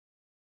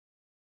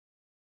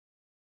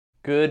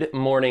Good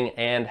morning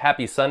and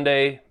happy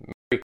Sunday.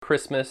 Merry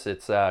Christmas.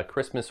 It's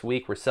Christmas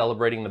week. We're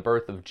celebrating the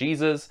birth of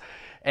Jesus.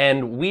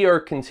 And we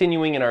are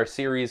continuing in our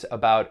series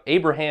about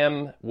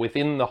Abraham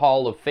within the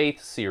Hall of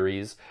Faith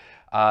series.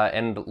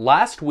 And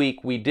last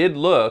week we did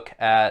look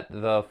at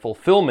the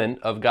fulfillment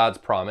of God's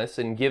promise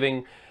and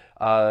giving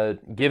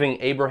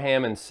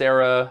Abraham and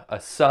Sarah a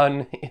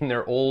son in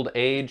their old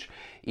age,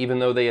 even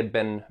though they had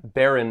been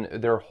barren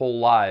their whole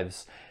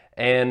lives.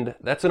 And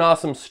that's an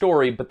awesome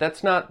story, but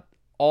that's not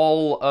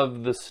all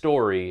of the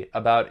story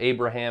about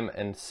Abraham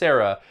and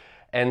Sarah.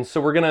 And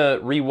so we're going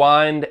to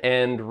rewind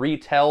and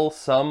retell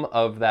some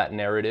of that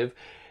narrative.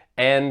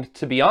 And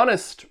to be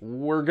honest,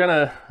 we're going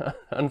to,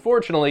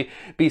 unfortunately,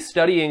 be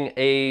studying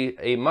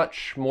a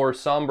much more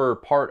somber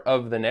part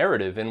of the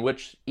narrative in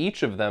which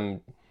each of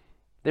them,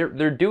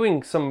 they're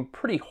doing some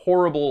pretty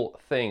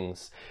horrible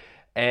things.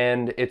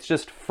 And it's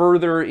just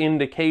further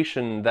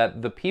indication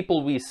that the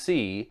people we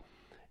see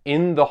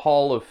in the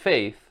Hall of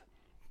Faith,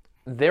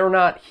 they're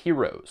not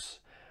heroes.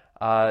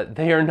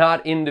 They are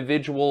not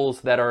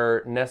individuals that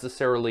are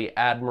necessarily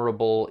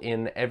admirable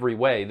in every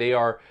way. They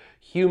are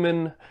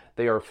human,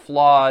 they are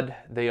flawed,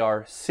 they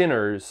are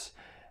sinners,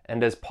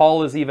 and as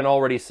Paul has even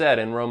already said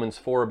in Romans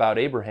 4 about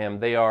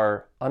Abraham, they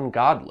are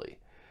ungodly.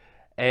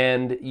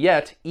 And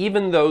yet,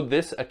 even though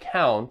this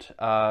account,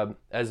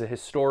 as a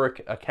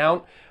historic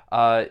account,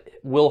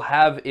 will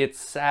have its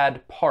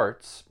sad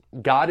parts,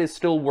 God is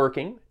still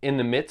working in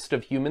the midst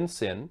of human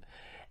sin.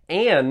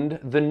 And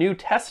the New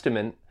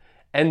Testament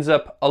ends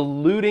up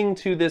alluding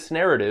to this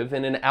narrative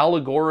in an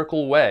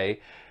allegorical way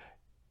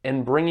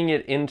and bringing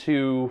it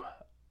into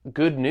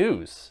good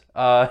news.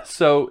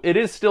 So it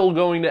is still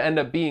going to end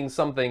up being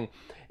something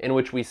in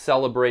which we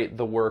celebrate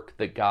the work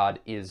that God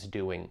is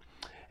doing.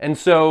 And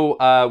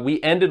so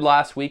we ended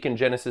last week in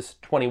Genesis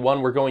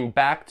 21. We're going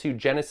back to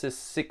Genesis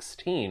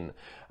 16.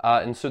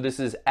 And so this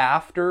is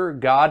after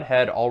God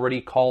had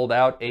already called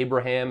out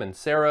Abraham and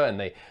Sarah, and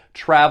they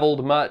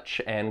traveled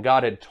much, and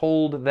God had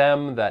told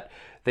them that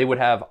they would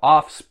have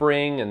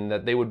offspring and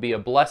that they would be a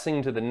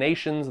blessing to the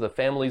nations, the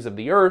families of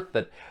the earth,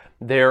 that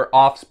their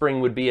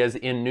offspring would be as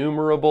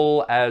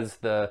innumerable as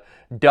the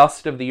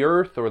dust of the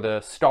earth or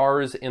the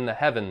stars in the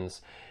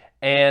heavens.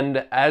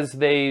 And as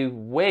they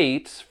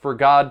wait for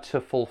God to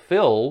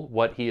fulfill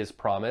what he has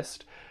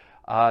promised,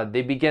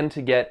 they begin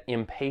to get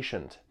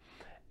impatient.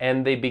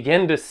 And they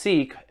begin to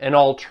seek an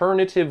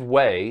alternative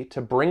way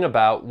to bring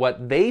about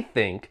what they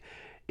think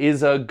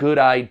is a good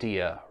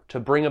idea, to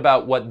bring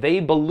about what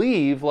they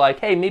believe, like,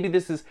 hey, maybe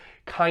this is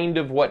kind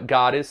of what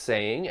God is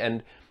saying,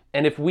 and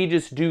if we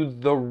just do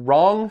the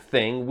wrong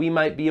thing, we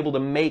might be able to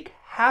make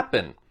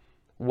happen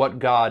what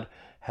God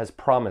has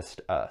promised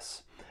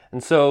us.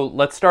 And so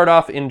let's start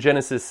off in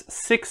Genesis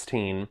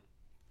 16,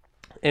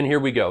 and here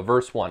we go,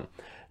 verse 1.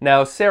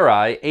 Now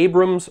Sarai,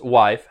 Abram's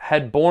wife,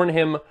 had borne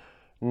him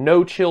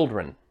no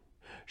children.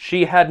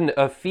 She had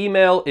a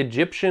female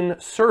Egyptian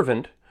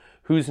servant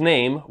whose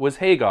name was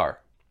Hagar.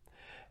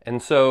 And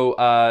so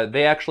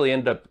they actually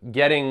end up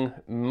getting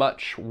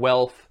much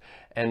wealth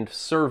and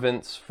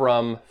servants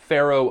from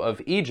Pharaoh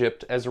of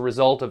Egypt as a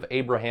result of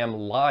Abraham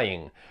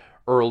lying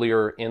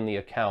earlier in the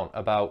account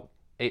about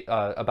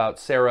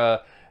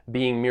Sarah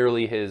being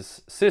merely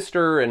his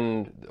sister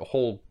and the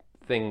whole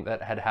thing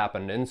that had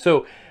happened. And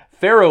so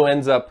Pharaoh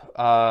ends up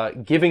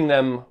giving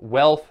them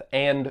wealth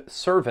and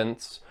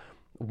servants,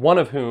 one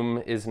of whom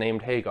is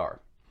named Hagar.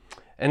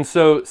 And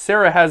so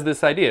Sarah has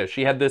this idea.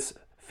 She had this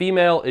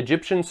female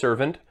Egyptian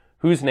servant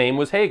whose name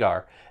was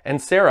Hagar.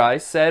 And Sarai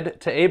said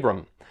to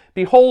Abram,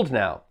 "Behold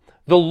now,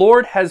 the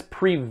Lord has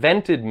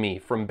prevented me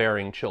from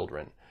bearing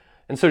children."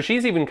 And so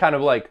she's even kind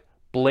of like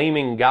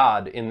blaming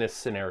God in this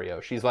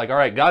scenario. She's like, all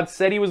right, God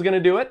said he was going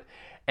to do it,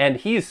 and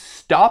he's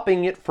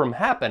stopping it from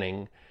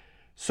happening,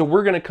 so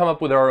we're going to come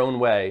up with our own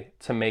way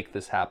to make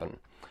this happen.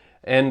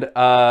 And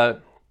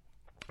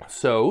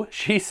so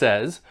she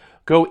says,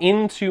 "Go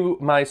into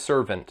my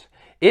servant.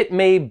 It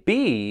may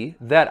be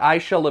that I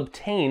shall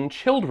obtain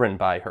children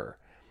by her."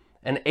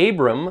 And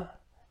Abram,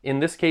 in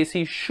this case,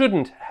 he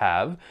shouldn't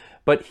have,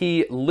 but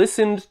he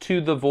listened to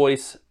the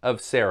voice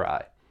of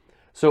Sarai.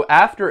 So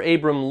after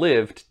Abram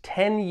lived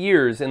 10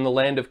 years in the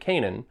land of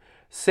Canaan,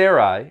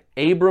 Sarai,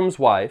 Abram's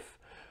wife,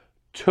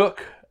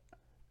 took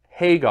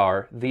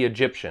Hagar the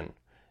Egyptian.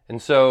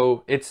 And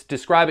so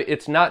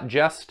it's not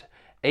just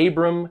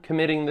Abram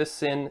committing this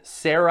sin.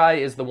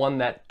 Sarai is the one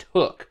that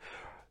took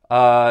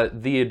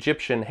the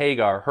Egyptian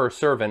Hagar, her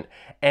servant,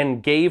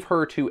 and gave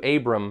her to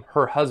Abram,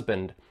 her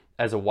husband,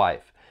 as a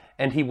wife.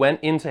 And he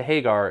went into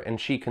Hagar, and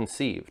she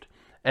conceived.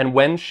 And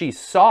when she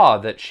saw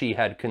that she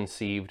had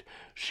conceived,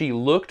 she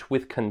looked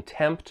with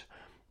contempt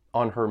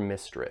on her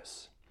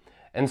mistress.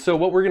 And so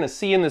what we're going to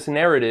see in this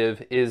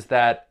narrative is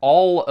that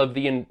all of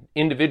the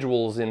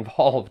individuals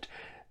involved,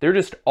 they're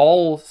just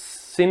all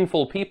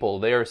sinful people.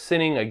 They are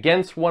sinning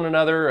against one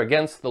another,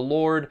 against the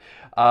Lord,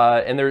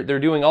 and they're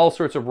doing all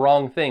sorts of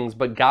wrong things,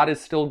 but God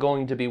is still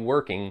going to be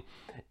working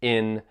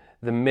in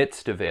the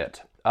midst of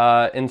it.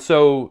 And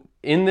so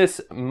in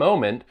this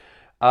moment,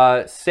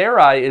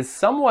 Sarai is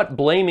somewhat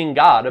blaming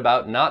God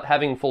about not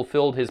having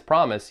fulfilled his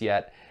promise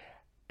yet,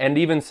 and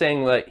even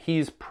saying that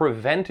he's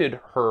prevented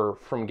her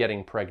from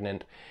getting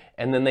pregnant.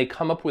 And then they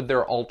come up with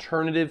their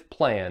alternative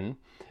plan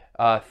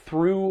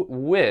through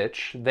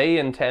which they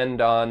intend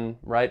on,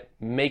 right,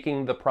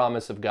 making the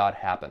promise of God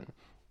happen.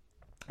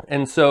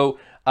 And so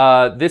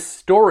this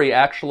story,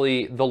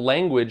 actually, the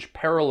language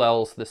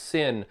parallels the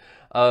sin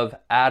of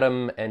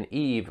Adam and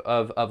Eve,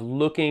 of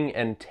looking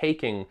and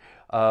taking,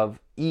 of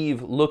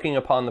Eve looking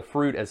upon the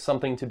fruit as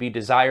something to be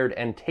desired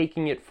and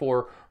taking it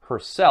for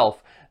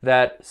herself,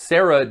 that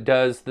Sarah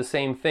does the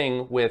same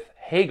thing with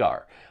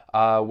Hagar,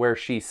 where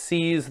she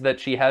sees that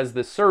she has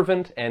this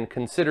servant and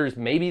considers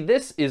maybe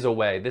this is a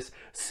way. This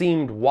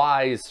seemed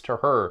wise to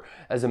her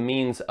as a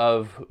means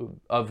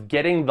of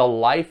getting the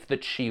life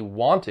that she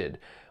wanted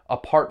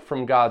apart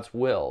from God's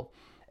will.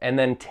 And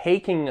then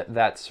taking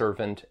that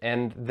servant,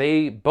 and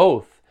they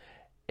both,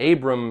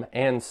 Abram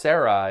and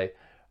Sarai,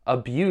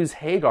 abuse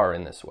Hagar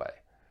in this way.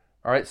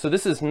 All right, so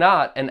this is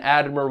not an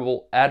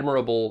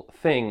admirable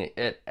thing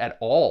at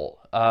all.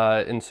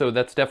 And so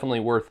that's definitely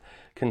worth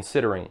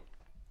considering.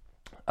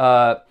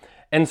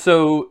 And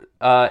so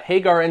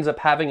Hagar ends up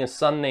having a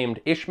son named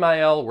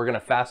Ishmael. We're going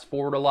to fast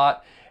forward a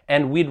lot.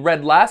 And we'd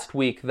read last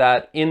week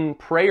that in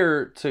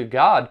prayer to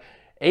God,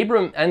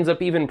 Abram ends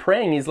up even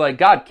praying. He's like,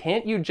 God,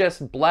 can't you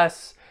just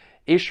bless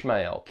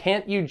Ishmael?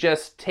 Can't you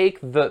just take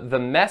the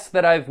mess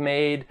that I've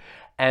made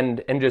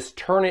and just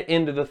turn it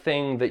into the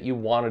thing that you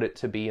wanted it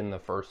to be in the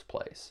first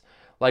place?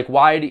 Like,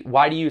 why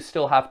do you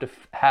still have to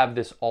have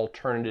this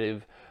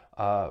alternative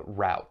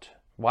route?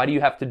 Why do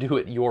you have to do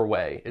it your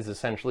way, is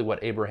essentially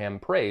what Abraham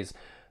prays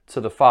to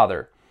the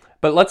Father.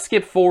 But let's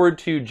skip forward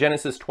to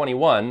Genesis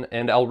 21,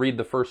 and I'll read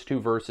the first two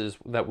verses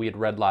that we had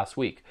read last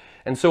week.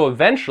 And so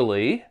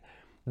eventually,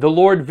 the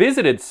Lord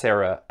visited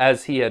Sarah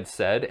as he had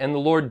said, and the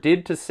Lord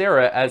did to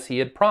Sarah as he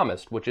had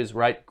promised, which is,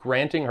 right,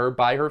 granting her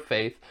by her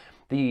faith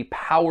the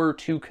power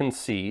to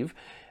conceive.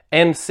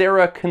 And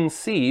Sarah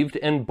conceived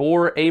and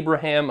bore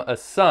Abraham a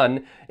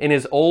son in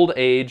his old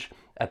age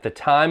at the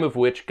time of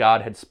which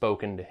God had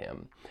spoken to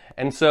him.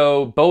 And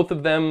so both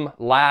of them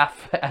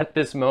laugh at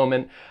this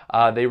moment.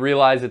 They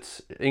realize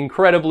it's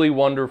incredibly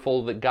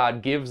wonderful that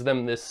God gives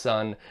them this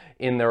son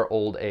in their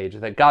old age,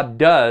 that God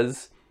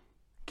does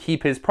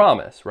keep his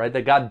promise, right?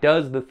 That God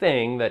does the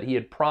thing that he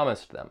had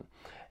promised them.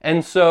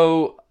 And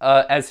so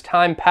as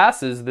time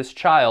passes, this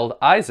child,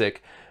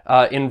 Isaac,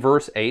 in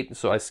verse 8,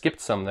 so I skipped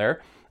some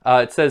there,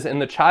 it says,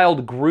 and the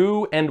child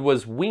grew and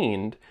was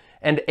weaned,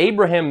 and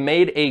Abraham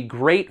made a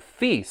great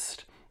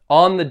feast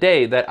on the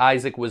day that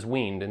Isaac was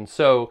weaned. And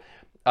so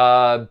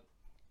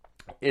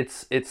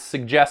it's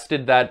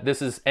suggested that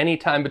this is any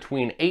time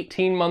between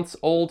 18 months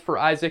old for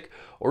Isaac,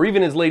 or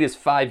even as late as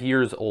 5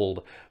 years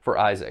old for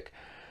Isaac.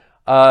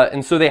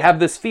 And so they have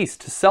this feast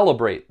to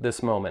celebrate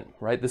this moment,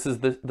 right? This is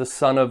the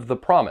son of the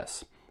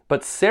promise.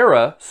 But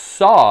Sarah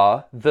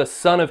saw the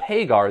son of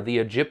Hagar, the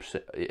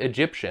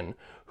Egyptian,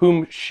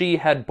 whom she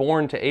had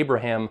borne to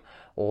Abraham,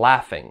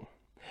 laughing.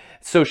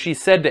 So she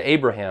said to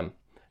Abraham,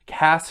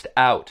 cast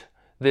out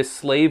this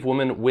slave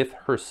woman with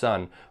her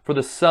son, for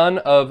the son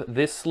of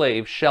this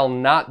slave shall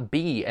not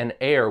be an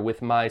heir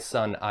with my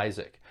son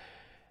Isaac.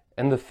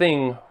 And the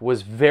thing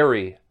was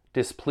very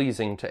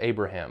displeasing to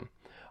Abraham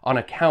on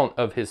account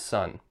of his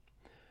son.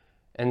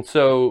 And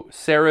so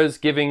Sarah's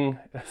giving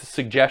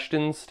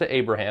suggestions to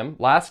Abraham.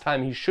 Last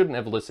time he shouldn't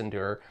have listened to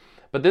her,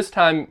 but this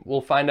time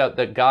we'll find out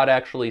that God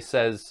actually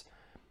says,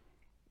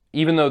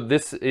 even though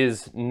this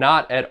is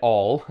not at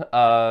all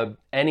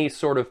any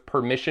sort of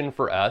permission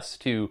for us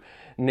to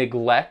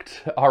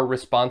neglect our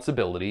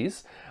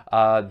responsibilities,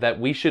 that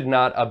we should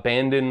not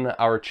abandon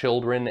our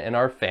children and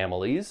our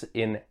families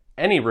in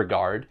any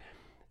regard,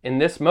 in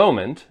this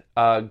moment,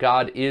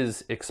 God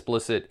is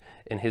explicit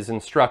in his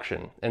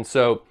instruction. And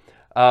so,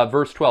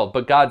 verse 12,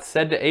 but God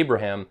said to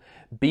Abraham,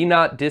 be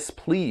not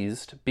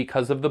displeased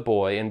because of the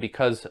boy and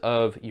because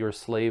of your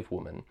slave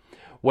woman.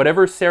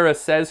 Whatever Sarah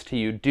says to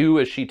you, do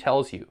as she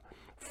tells you,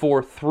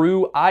 for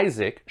through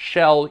Isaac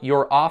shall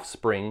your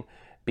offspring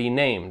be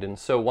named. And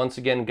so once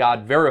again,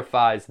 God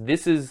verifies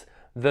this is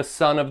the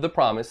son of the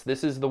promise.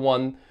 This is the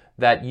one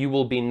that you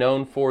will be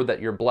known for,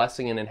 that your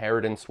blessing and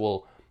inheritance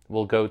will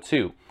go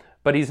to.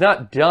 But he's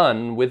not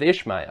done with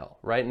Ishmael,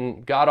 right?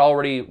 And God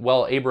already,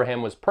 while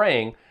Abraham was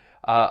praying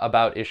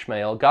about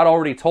Ishmael, God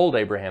already told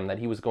Abraham that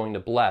he was going to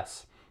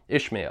bless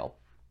Ishmael.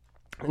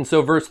 And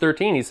so verse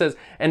 13, he says,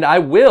 and I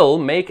will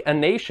make a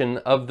nation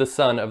of the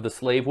son of the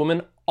slave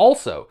woman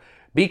also,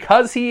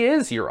 because he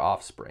is your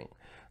offspring.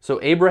 So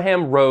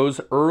Abraham rose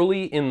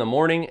early in the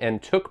morning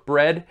and took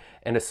bread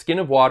and a skin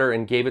of water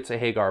and gave it to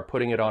Hagar,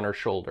 putting it on her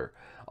shoulder,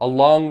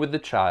 along with the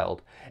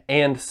child,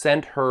 and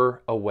sent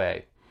her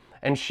away.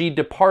 And she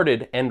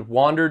departed and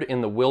wandered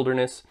in the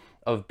wilderness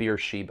of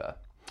Beersheba.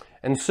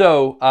 And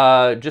so,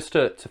 just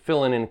to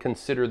fill in and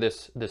consider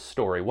this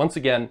story, once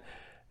again,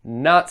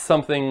 not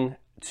something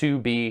to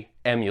be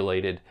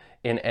emulated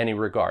in any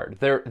regard.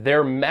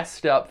 Their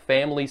messed up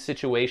family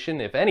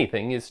situation, if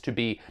anything, is to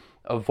be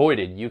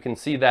avoided. You can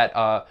see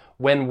that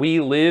when we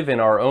live in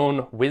our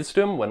own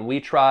wisdom, when we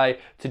try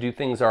to do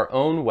things our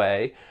own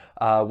way,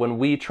 when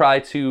we try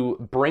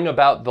to bring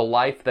about the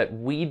life that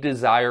we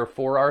desire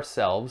for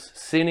ourselves,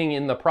 sinning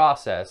in the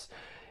process,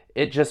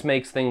 it just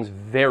makes things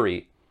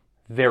very,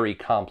 very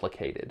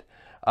complicated.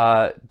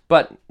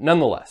 But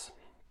nonetheless,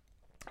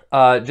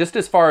 just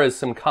as far as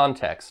some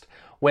context,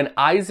 when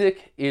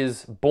Isaac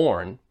is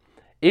born,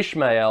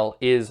 Ishmael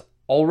is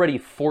already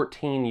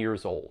 14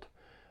 years old.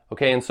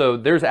 Okay, and so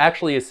there's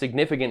actually a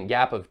significant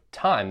gap of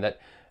time that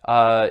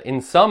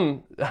in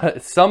some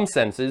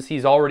senses,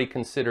 he's already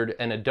considered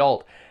an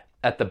adult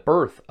at the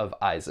birth of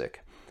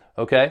Isaac.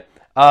 Okay,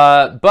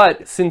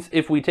 but since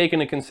if we take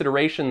into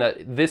consideration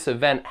that this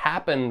event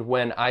happened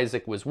when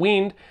Isaac was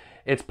weaned,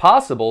 it's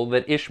possible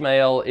that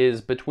Ishmael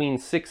is between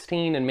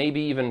 16 and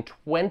maybe even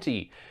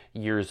 20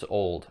 years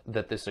old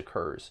that this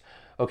occurs.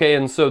 Okay,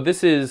 and so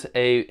this is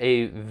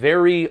a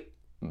very,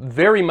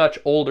 very much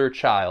older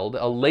child,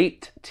 a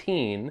late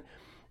teen,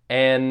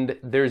 and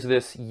there's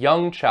this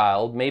young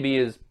child,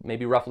 maybe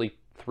roughly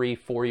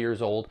 3-4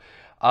 years old,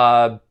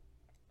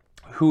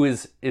 who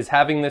is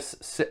having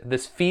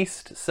this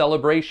feast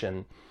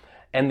celebration,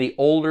 and the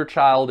older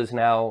child is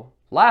now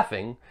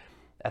laughing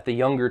at the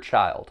younger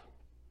child.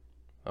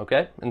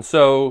 Okay, and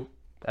so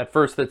at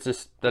first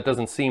that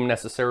doesn't seem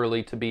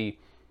necessarily to be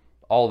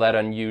all that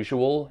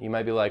unusual. You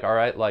might be like, all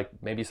right, like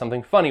maybe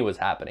something funny was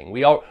happening.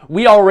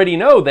 We already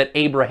know that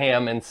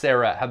Abraham and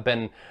Sarah have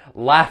been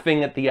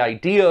laughing at the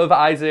idea of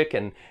Isaac,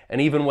 and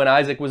even when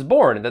Isaac was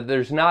born, that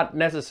there's not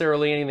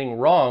necessarily anything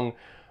wrong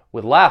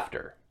with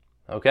laughter.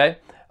 Okay,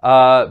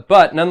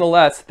 but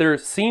nonetheless, there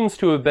seems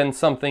to have been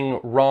something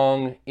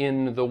wrong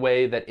in the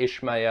way that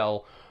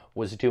Ishmael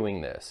was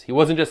doing this. He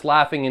wasn't just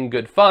laughing in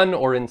good fun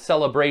or in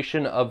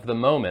celebration of the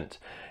moment.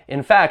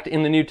 In fact,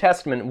 in the New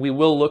Testament, we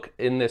will look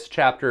in this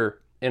chapter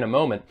in a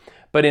moment,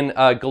 but in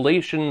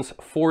Galatians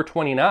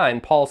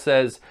 4:29, Paul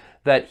says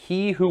that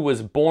he who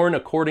was born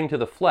according to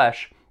the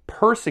flesh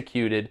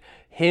persecuted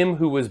him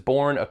who was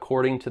born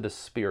according to the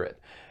Spirit.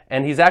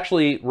 And he's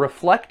actually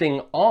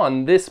reflecting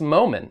on this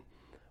moment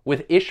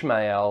with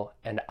Ishmael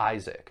and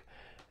Isaac,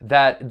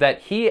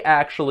 that he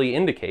actually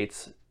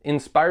indicates,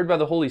 inspired by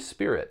the Holy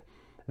Spirit,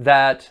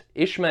 that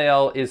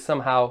Ishmael is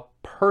somehow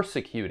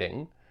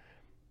persecuting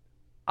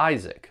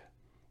Isaac,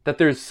 that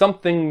there's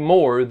something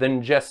more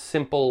than just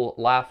simple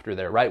laughter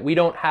there, right? We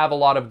don't have a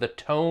lot of the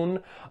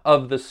tone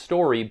of the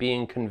story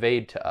being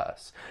conveyed to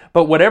us.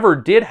 But whatever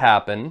did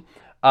happen,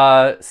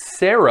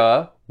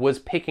 Sarah was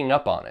picking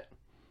up on it,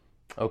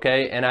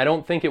 okay? And I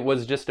don't think it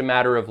was just a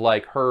matter of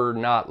like her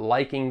not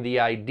liking the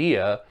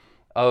idea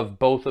of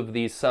both of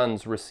these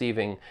sons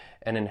receiving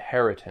an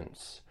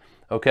inheritance.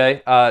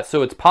 Okay,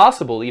 so it's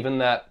possible even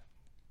that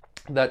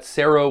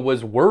Sarah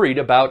was worried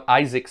about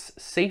Isaac's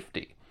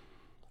safety,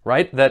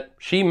 right? That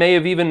she may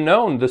have even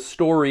known the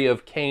story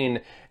of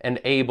Cain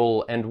and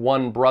Abel and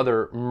one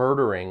brother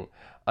murdering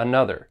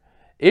another.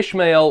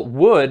 Ishmael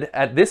would,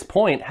 at this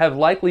point, have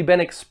likely been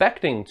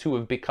expecting to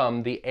have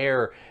become the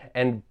heir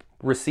and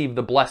receive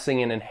the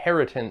blessing and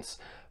inheritance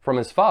from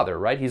his father,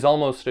 right? He's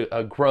almost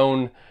a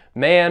grown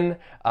man.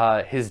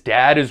 His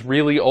dad is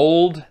really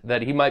old,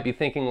 that he might be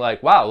thinking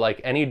like, wow, like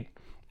any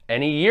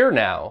year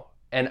now,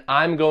 and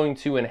I'm going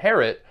to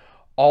inherit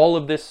all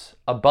of this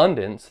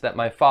abundance that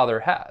my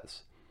father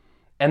has.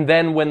 And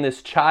then when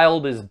this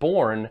child is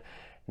born,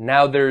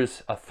 now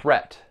there's a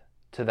threat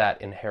to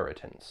that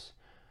inheritance.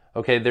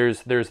 Okay,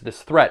 there's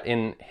this threat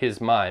in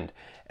his mind.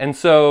 And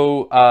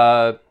so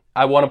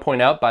I want to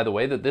point out, by the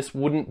way, that this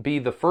wouldn't be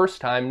the first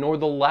time nor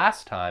the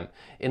last time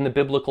in the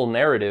biblical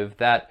narrative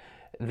that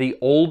the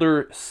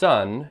older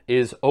son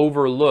is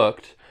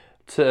overlooked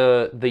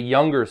to the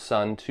younger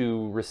son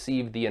to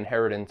receive the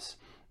inheritance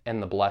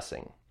and the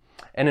blessing.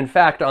 And in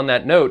fact, on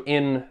that note,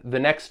 in the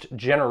next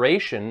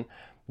generation,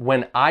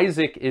 when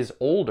Isaac is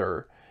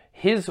older,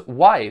 his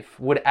wife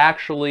would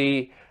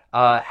actually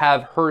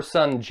have her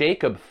son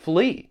Jacob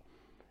flee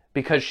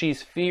because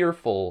she's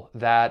fearful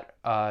that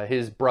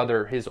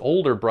his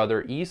older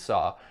brother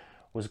Esau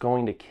was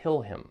going to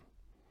kill him.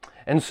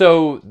 And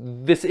so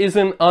this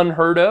isn't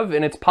unheard of,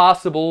 and it's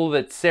possible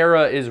that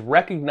Sarah is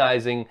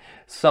recognizing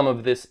some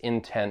of this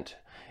intent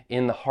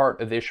in the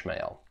heart of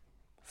Ishmael.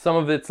 Some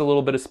of it's a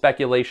little bit of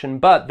speculation,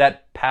 but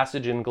that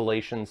passage in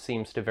Galatians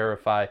seems to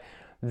verify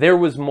there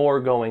was more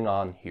going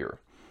on here.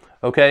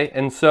 Okay,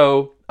 and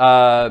so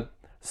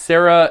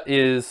Sarah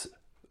is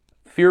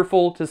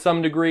fearful to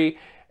some degree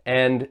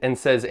and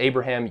says,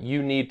 Abraham,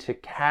 you need to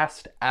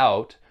cast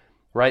out,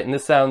 right? And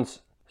this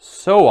sounds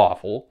so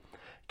awful.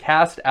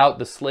 Cast out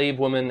the slave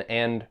woman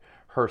and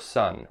her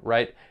son,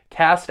 right?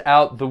 Cast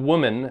out the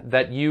woman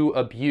that you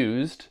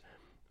abused,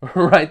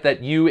 right?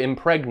 That you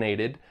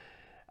impregnated,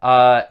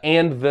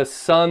 and the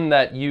son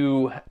that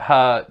you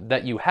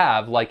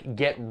have. Like,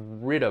 get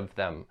rid of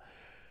them.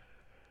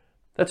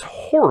 That's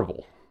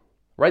horrible,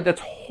 right?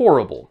 That's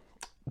horrible.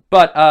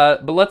 But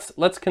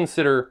let's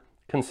consider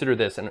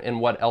this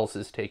and what else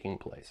is taking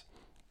place.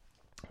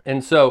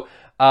 And so,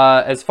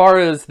 as far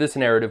as this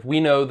narrative, we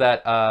know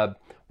that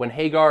when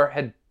Hagar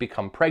had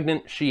become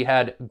pregnant, she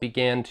had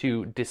began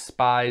to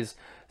despise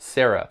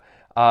Sarah.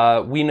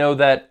 We know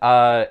that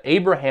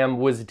Abraham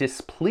was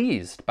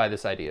displeased by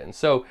this idea. And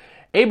so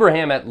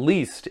Abraham at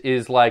least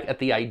is like at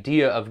the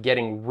idea of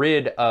getting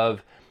rid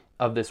of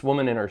this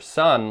woman and her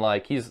son.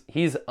 Like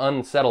he's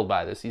unsettled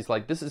by this. He's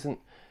like, this isn't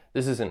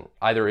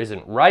either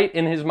isn't right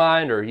in his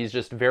mind, or he's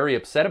just very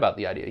upset about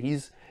the idea.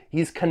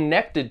 He's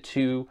connected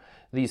to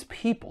these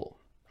people,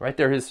 right?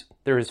 They're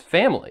his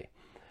family,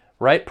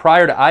 right?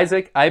 Prior to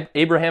Isaac,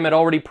 Abraham had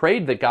already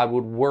prayed that God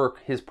would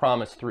work his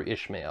promise through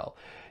Ishmael.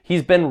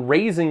 He's been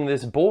raising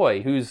this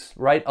boy who's,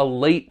 right, a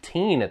late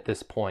teen at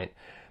this point.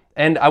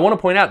 And I want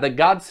to point out that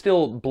God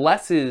still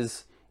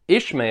blesses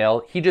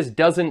Ishmael. He just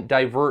doesn't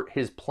divert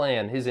his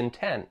plan, his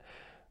intent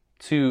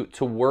to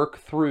work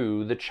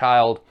through the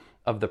child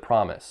of the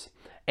promise.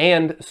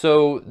 And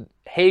so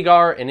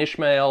Hagar and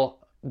Ishmael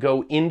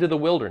go into the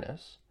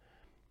wilderness,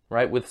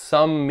 right, with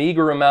some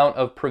meager amount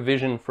of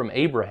provision from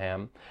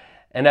Abraham.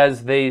 And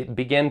as they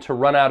begin to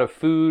run out of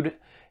food,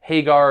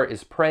 Hagar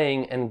is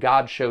praying and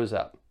God shows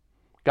up.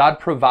 God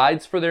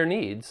provides for their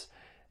needs,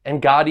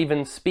 and God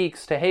even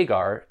speaks to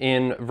Hagar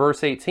in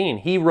verse 18.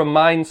 He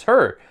reminds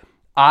her,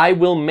 I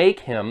will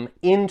make him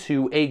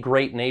into a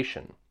great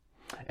nation.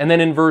 And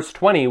then in verse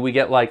 20, we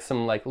get like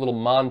some like little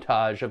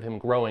montage of him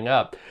growing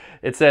up.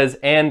 It says,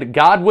 and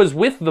God was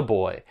with the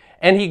boy,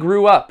 and he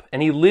grew up,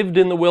 and he lived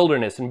in the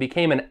wilderness and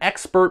became an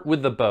expert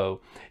with the bow.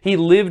 He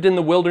lived in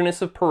the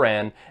wilderness of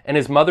Paran, and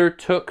his mother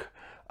took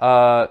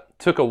a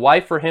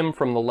wife for him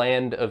from the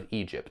land of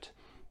Egypt.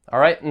 All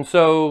right, and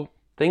so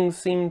things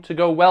seem to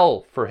go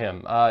well for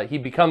him. He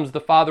becomes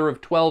the father of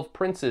 12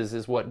 princes,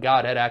 is what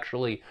God had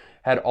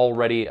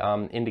already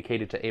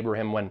indicated to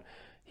Abraham when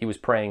he was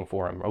praying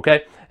for him,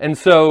 okay? And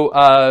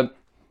so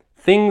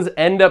things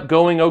end up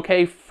going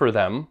okay for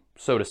them,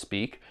 so to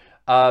speak.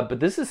 But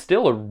this is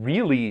still a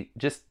really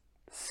just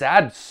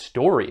sad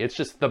story. It's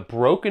just the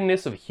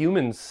brokenness of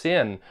human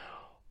sin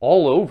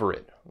all over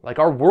it. Like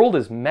our world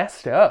is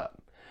messed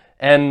up.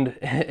 And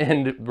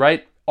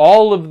right,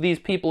 all of these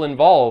people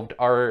involved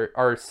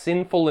are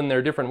sinful in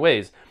their different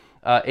ways.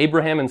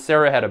 Abraham and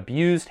Sarah had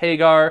abused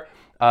Hagar.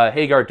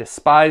 Hagar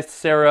despised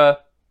Sarah.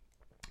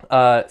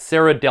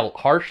 Sarah dealt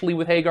harshly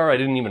with Hagar. I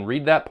didn't even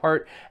read that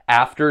part.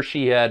 After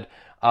she had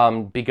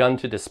begun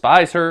to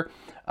despise her,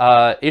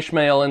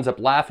 Ishmael ends up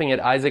laughing at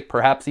Isaac,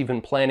 perhaps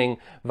even planning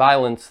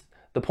violence.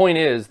 The point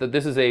is that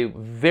this is a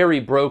very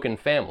broken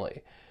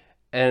family.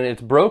 And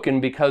it's broken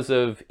because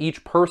of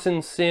each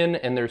person's sin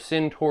and their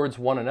sin towards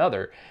one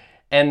another.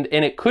 And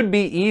it could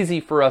be easy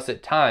for us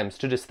at times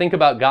to just think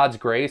about God's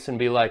grace and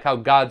be like, how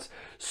God's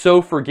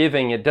so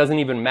forgiving, it doesn't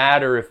even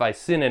matter if I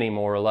sin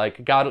anymore.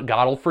 Like, God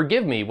will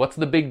forgive me. What's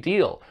the big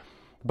deal?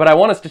 But I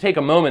want us to take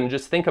a moment and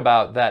just think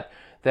about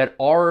that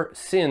our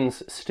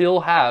sins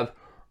still have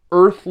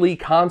earthly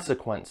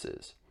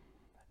consequences,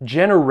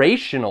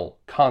 generational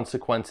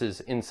consequences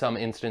in some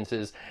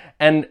instances,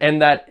 and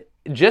that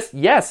just,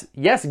 yes,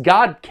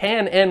 God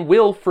can and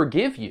will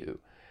forgive you.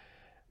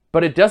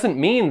 But it doesn't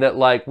mean that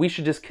like we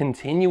should just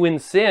continue in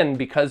sin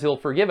because he'll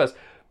forgive us.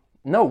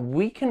 No,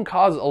 we can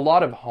cause a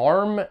lot of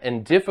harm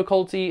and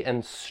difficulty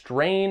and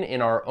strain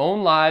in our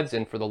own lives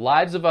and for the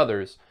lives of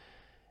others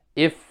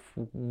if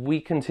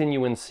we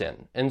continue in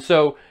sin. And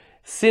so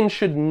sin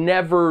should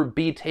never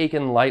be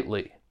taken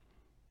lightly.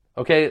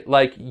 Okay,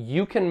 like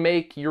you can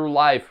make your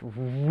life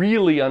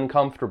really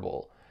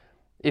uncomfortable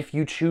if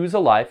you choose a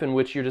life in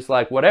which you're just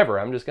like, whatever,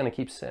 I'm just going to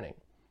keep sinning.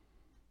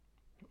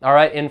 All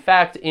right, in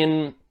fact,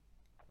 in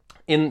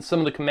some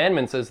of the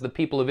commandments, as the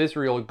people of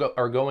Israel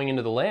are going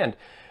into the land,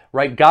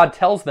 right, God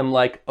tells them,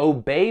 like,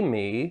 obey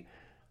me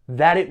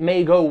that it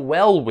may go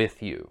well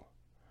with you.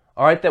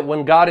 All right, that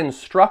when God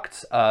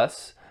instructs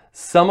us,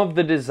 some of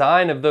the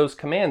design of those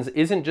commands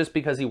isn't just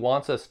because he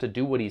wants us to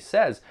do what he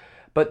says,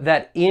 but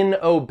that in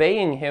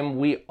obeying him,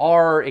 we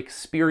are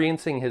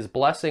experiencing his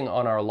blessing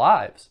on our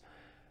lives,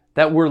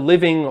 that we're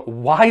living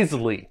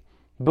wisely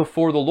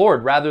before the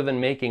Lord rather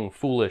than making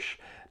foolish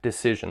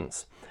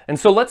decisions. And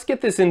so let's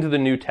get this into the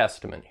New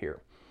Testament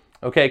here,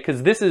 okay?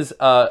 Because this is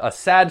a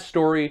sad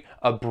story,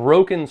 a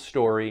broken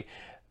story,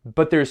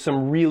 but there's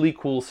some really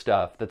cool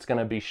stuff that's going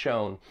to be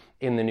shown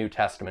in the New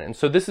Testament. And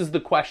so this is the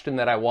question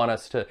that I want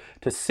us to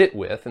sit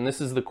with, and this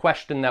is the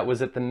question that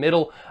was at the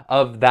middle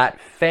of that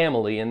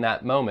family in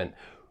that moment.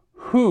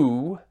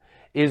 Who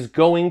is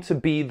going to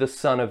be the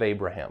son of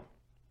Abraham?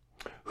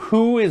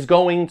 Who is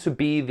going to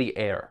be the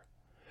heir?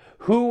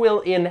 Who will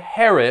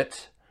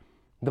inherit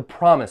the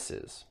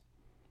promises?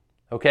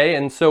 Okay,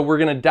 and so we're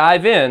going to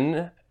dive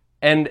in,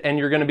 and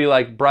you're going to be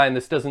like, Brian,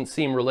 this doesn't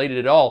seem related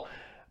at all.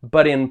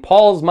 But in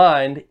Paul's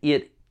mind,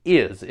 it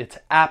is. It's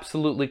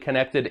absolutely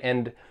connected,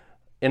 and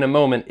in a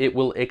moment, it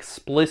will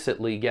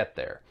explicitly get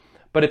there.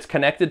 But it's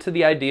connected to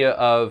the idea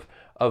of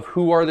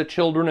who are the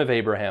children of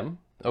Abraham,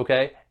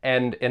 okay,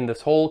 and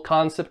this whole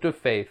concept of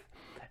faith,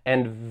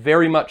 and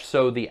very much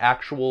so the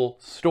actual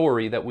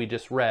story that we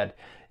just read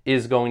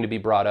is going to be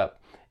brought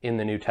up in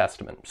the New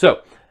Testament.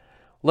 So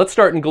Let's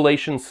start in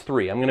Galatians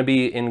 3. I'm going to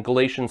be in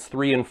Galatians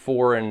 3 and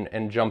 4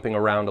 and jumping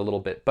around a little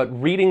bit.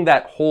 But reading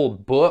that whole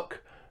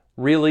book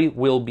really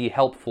will be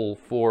helpful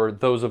for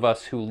those of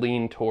us who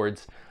lean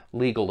towards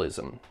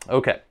legalism.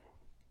 Okay.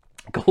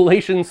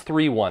 Galatians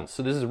 3:1.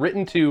 So this is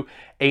written to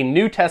a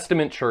New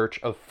Testament church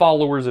of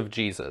followers of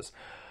Jesus.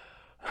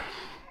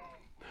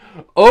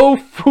 Oh,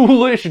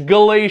 foolish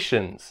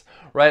Galatians,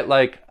 right?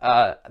 Like,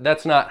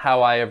 that's not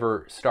how I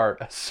ever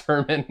start a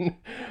sermon,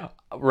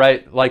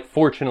 right? Like,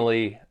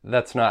 fortunately,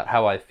 that's not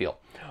how I feel.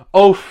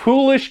 Oh,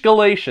 foolish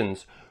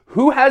Galatians,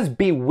 who has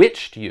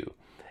bewitched you?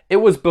 It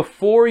was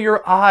before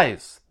your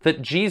eyes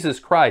that Jesus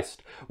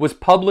Christ was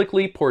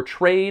publicly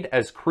portrayed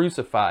as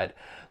crucified.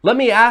 Let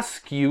me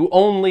ask you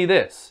only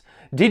this.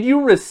 Did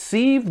you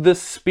receive the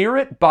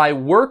Spirit by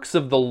works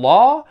of the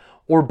law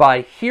or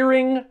by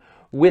hearing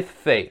with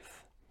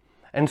faith?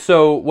 And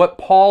so what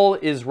Paul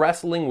is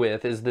wrestling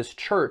with is this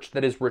church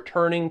that is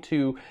returning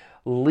to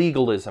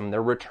legalism.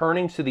 They're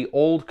returning to the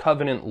old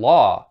covenant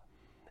law,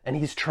 and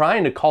he's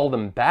trying to call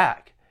them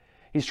back.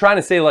 He's trying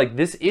to say, like,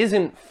 this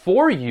isn't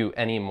for you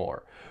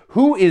anymore.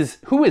 Who is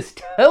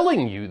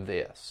telling you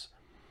this?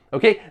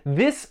 Okay,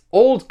 this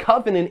old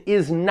covenant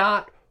is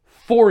not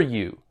for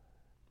you.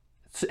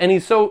 And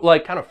he's so,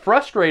 like, kind of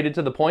frustrated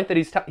to the point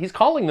that he's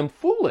calling them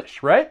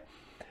foolish, right?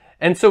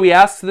 And so he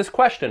asks this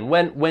question,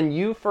 when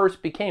you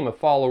first became a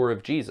follower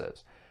of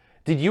Jesus,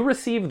 did you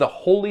receive the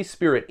Holy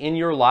Spirit in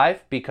your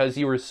life because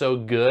you were so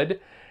good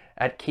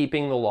at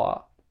keeping the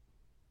law?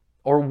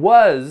 Or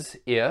was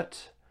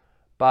it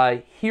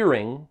by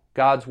hearing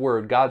God's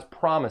word, God's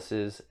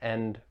promises,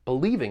 and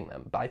believing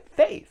them by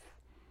faith?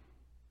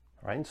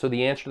 Right? And so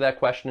the answer to that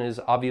question is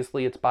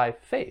obviously it's by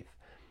faith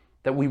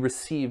that we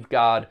receive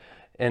God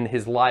and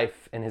his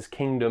life and his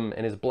kingdom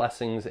and his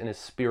blessings and his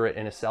spirit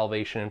and his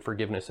salvation and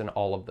forgiveness and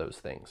all of those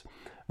things.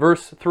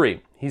 Verse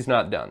 3, he's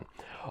not done.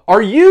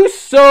 Are you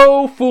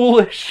so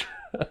foolish?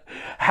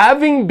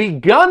 Having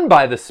begun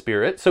by the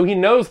Spirit, so he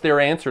knows their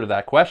answer to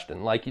that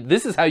question. Like,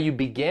 this is how you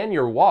began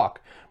your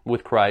walk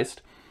with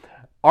Christ.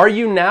 Are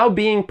you now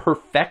being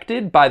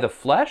perfected by the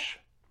flesh?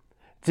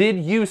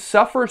 Did you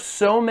suffer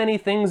so many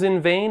things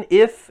in vain,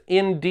 if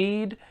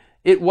indeed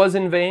it was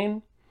in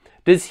vain?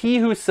 Does he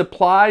who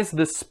supplies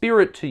the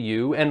Spirit to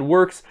you and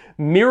works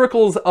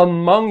miracles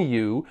among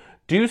you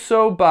do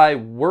so by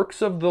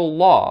works of the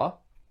law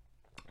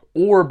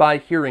or by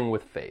hearing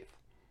with faith?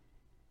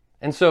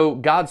 And so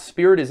God's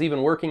Spirit is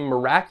even working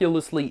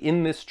miraculously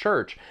in this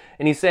church.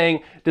 And he's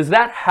saying, does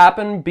that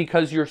happen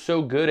because you're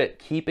so good at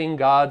keeping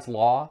God's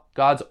law,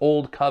 God's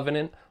old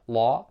covenant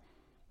law,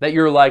 that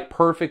you're like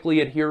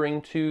perfectly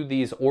adhering to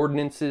these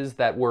ordinances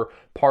that were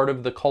part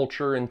of the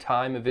culture and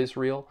time of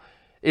Israel?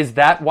 Is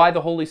that why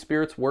the Holy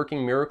Spirit's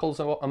working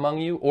miracles among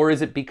you? Or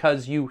is it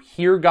because you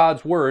hear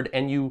God's word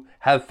and you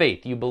have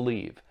faith, you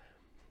believe?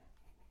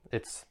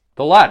 It's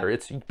the latter.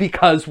 It's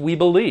because we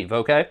believe,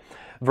 okay?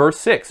 Verse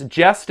 6,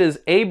 just as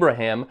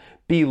Abraham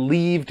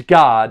believed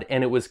God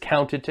and it was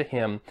counted to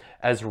him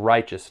as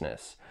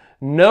righteousness.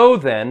 Know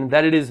then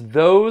that it is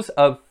those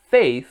of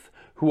faith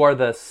who are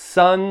the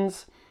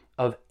sons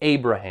of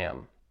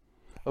Abraham.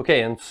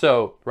 Okay, and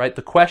so, right,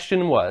 the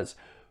question was,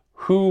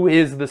 who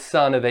is the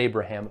son of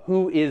Abraham?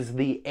 Who is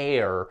the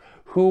heir?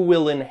 Who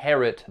will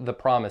inherit the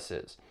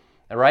promises?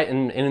 All right,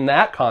 and in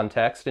that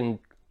context, in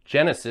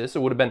Genesis, it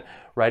would have been,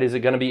 right, is it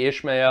going to be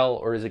Ishmael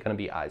or is it going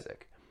to be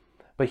Isaac?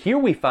 But here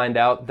we find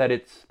out that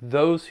it's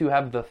those who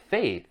have the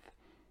faith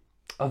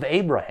of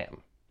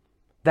Abraham.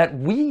 That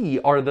we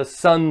are the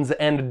sons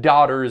and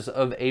daughters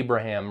of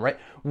Abraham, right?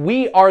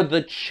 We are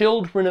the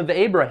children of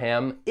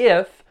Abraham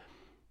if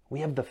we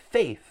have the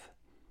faith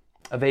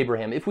of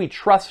Abraham, if we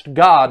trust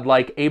God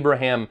like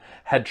Abraham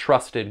had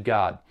trusted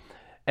God.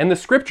 And the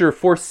scripture,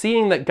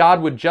 foreseeing that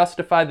God would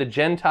justify the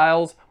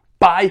Gentiles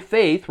by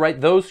faith, right?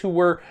 Those who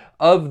were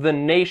of the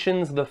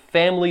nations, the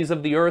families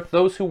of the earth,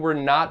 those who were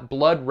not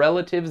blood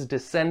relatives,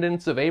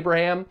 descendants of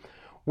Abraham,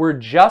 were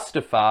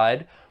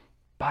justified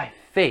by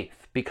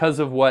faith because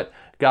of what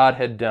God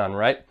had done,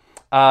 right?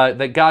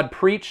 That God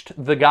preached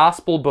the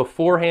gospel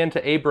beforehand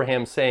to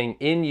Abraham, saying,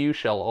 in you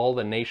shall all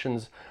the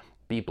nations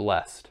be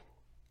blessed.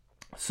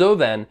 So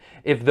then,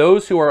 if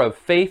those who are of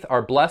faith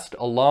are blessed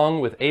along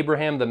with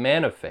Abraham, the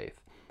man of faith,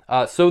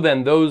 so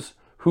then those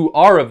who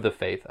are of the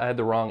faith, I had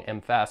the wrong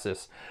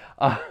emphasis,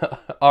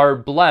 are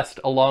blessed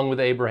along with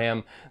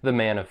Abraham, the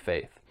man of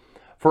faith.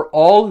 For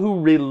all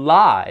who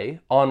rely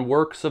on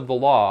works of the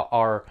law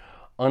are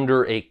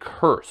under a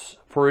curse.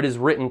 For it is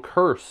written,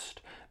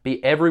 cursed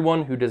be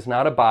everyone who does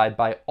not abide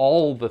by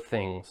all the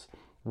things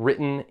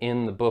written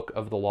in the book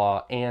of the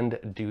law and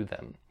do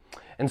them.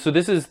 And so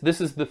this is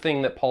the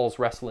thing that Paul's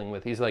wrestling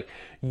with. He's like,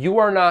 you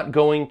are not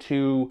going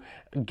to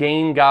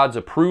gain God's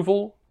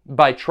approval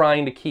by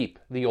trying to keep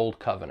the old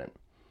covenant.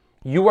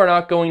 You are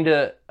not going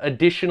to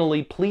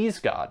additionally please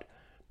God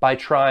by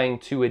trying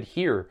to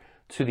adhere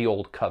to the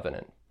old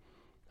covenant.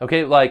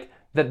 Okay, like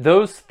that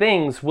those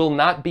things will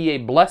not be a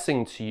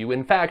blessing to you.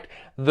 In fact,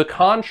 the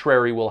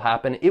contrary will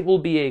happen. It will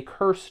be a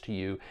curse to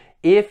you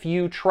if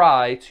you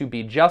try to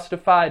be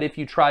justified, if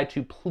you try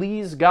to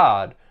please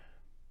God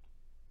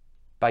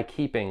by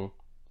keeping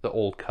the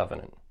old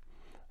covenant.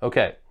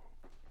 Okay,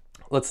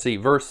 let's see,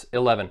 verse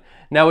 11.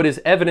 Now it is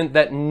evident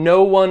that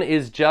no one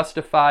is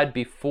justified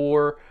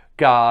before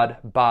God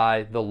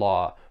by the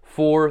law,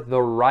 for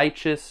the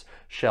righteous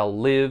shall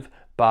live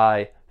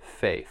by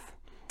faith.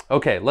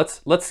 Okay,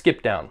 let's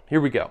skip down.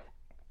 Here we go.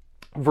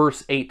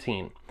 Verse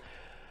 18.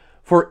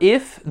 For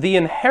if the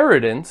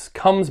inheritance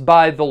comes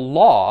by the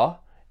law,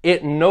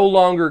 it no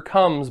longer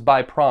comes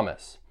by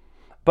promise.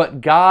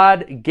 But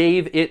God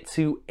gave it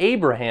to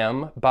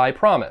Abraham by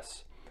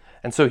promise.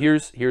 And so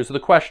here's the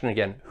question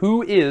again.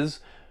 Who is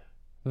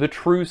the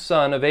true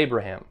son of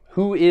Abraham?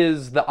 Who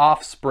is the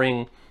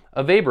offspring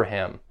of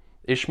Abraham?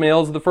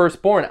 Ishmael's the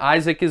firstborn.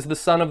 Isaac is the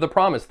son of the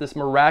promise, this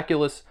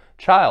miraculous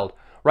child,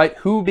 right?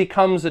 Who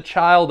becomes a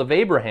child of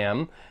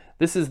Abraham?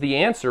 This is the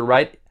answer,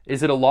 right?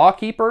 Is it a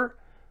lawkeeper?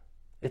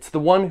 It's the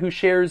one who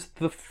shares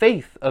the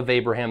faith of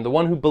Abraham, the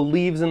one who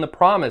believes in the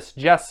promise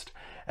just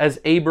as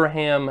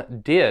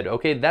Abraham did.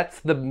 Okay, that's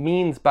the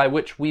means by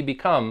which we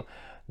become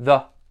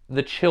the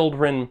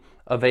children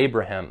of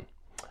Abraham.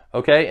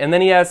 Okay, and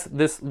then he has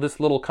this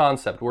little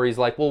concept where he's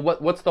like, well,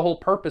 what's the whole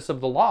purpose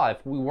of the law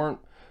if we weren't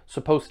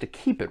supposed to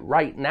keep it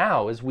right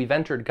now as we've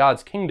entered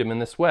God's kingdom in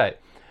this way?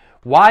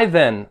 Why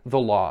then the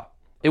law?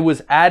 It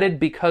was added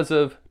because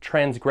of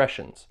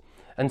transgressions,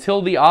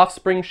 until the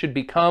offspring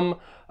should come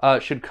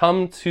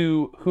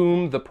to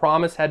whom the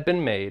promise had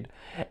been made,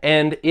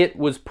 and it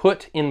was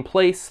put in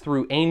place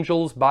through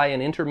angels by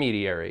an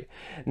intermediary.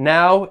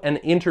 Now an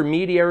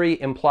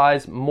intermediary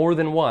implies more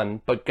than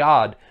one, but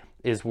God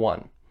is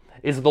one.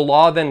 Is the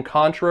law then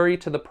contrary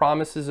to the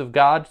promises of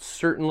God?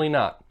 Certainly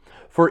not.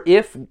 For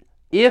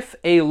if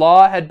a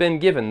law had been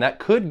given that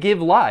could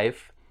give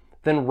life,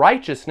 then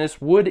righteousness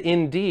would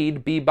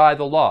indeed be by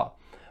the law.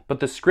 But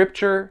the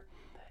Scripture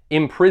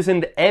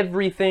imprisoned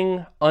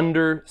everything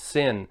under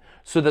sin,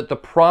 so that the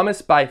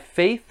promise by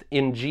faith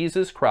in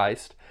Jesus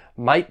Christ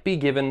might be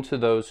given to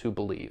those who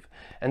believe.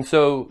 And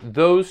so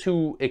those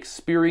who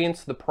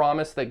experience the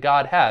promise that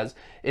God has,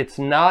 it's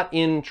not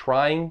in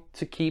trying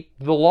to keep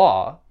the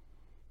law,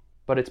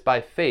 but it's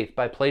by faith,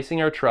 by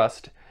placing our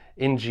trust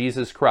in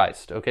Jesus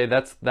Christ. Okay,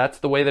 that's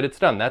the way that it's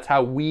done. That's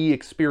how we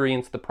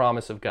experience the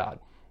promise of God.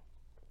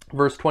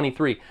 Verse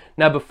 23,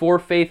 now before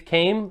faith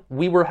came,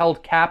 we were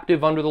held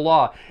captive under the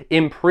law,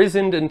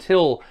 imprisoned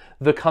until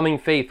the coming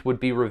faith would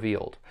be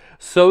revealed.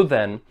 So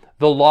then,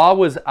 the law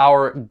was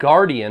our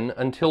guardian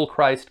until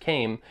Christ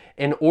came,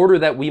 in order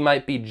that we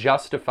might be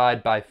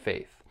justified by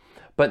faith.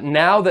 But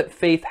now that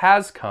faith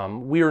has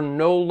come, we are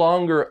no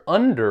longer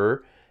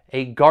under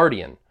a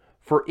guardian.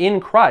 For in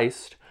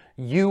Christ,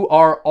 you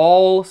are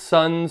all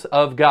sons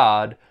of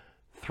God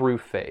through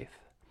faith.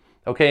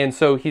 Okay, and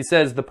so he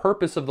says the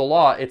purpose of the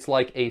law, it's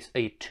like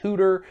a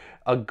tutor,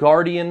 a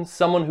guardian,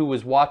 someone who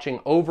was watching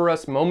over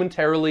us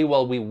momentarily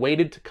while we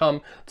waited to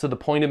come to the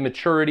point of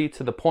maturity,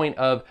 to the point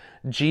of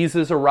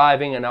Jesus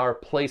arriving and our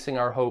placing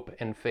our hope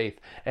and faith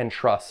and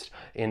trust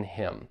in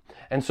him.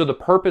 And so the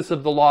purpose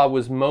of the law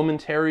was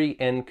momentary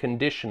and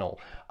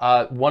conditional.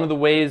 One of the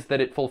ways that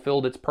it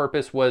fulfilled its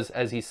purpose was,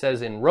 as he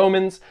says in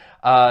Romans,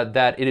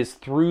 that it is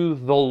through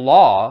the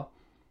law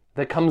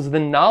that comes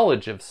the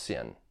knowledge of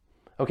sin.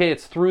 Okay,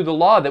 it's through the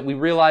law that we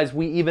realize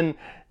we even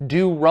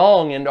do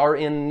wrong and are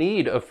in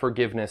need of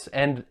forgiveness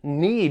and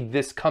need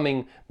this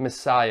coming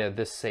Messiah,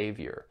 this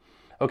Savior.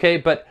 Okay,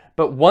 but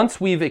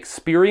once we've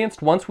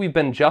experienced, once we've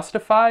been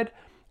justified,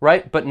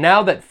 right? But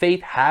now that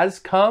faith has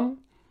come,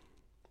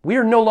 we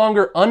are no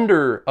longer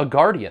under a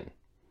guardian,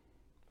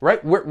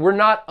 right? We're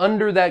not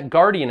under that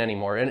guardian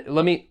anymore. And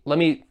let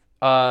me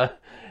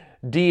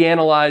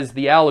de-analyze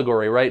the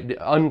allegory, right?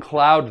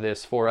 Uncloud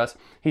this for us.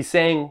 He's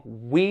saying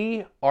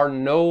we are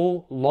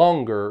no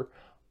longer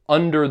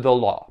under the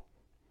law.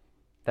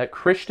 That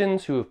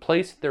Christians who have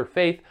placed their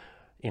faith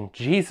in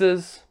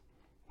Jesus,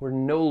 we're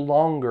no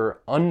longer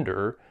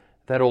under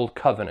that old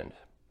covenant.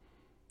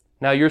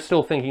 Now you're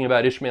still thinking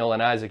about Ishmael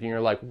and Isaac and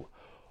you're like,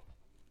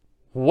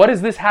 what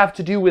does this have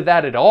to do with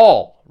that at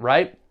all,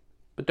 right?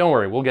 But don't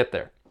worry, we'll get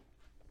there.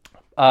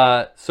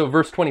 So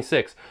verse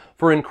 26,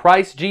 for in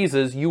Christ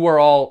Jesus you are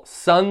all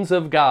sons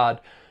of God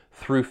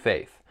through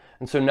faith.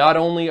 And so not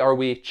only are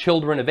we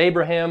children of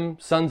Abraham,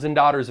 sons and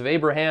daughters of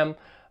Abraham,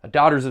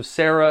 daughters of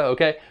Sarah,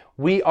 okay?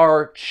 We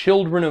are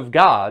children of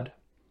God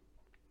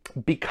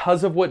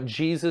because of what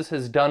Jesus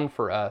has done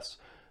for us.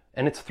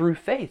 And it's through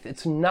faith.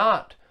 It's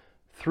not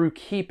through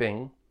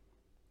keeping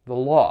the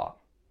law.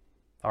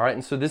 All right,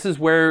 and so this is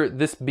where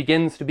this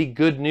begins to be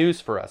good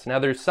news for us. Now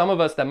there's some of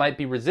us that might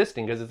be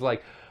resisting because it's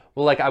like,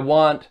 well, like I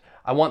want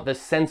the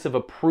sense of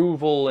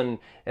approval and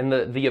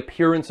the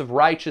appearance of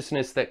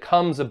righteousness that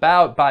comes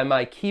about by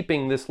my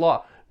keeping this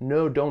law.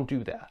 No, don't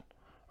do that.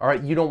 All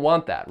right, you don't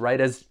want that,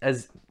 right?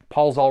 As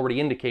Paul's already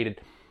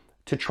indicated,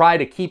 to try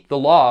to keep the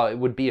law, it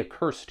would be a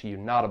curse to you,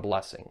 not a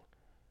blessing.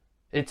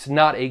 It's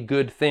not a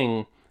good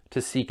thing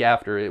to seek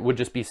after. It would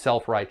just be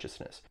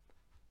self-righteousness.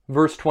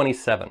 Verse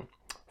 27,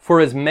 for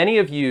as many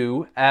of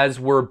you as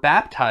were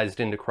baptized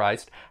into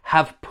Christ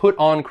have put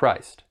on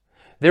Christ.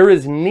 There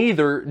is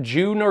neither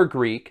Jew nor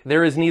Greek,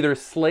 there is neither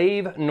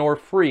slave nor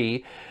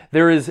free,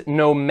 there is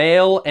no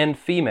male and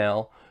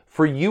female,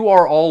 for you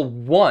are all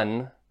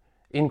one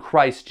in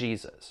Christ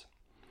Jesus.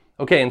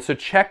 Okay, and so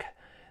check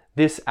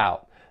this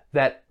out,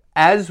 that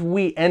as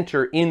we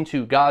enter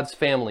into God's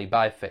family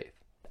by faith,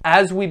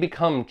 as we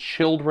become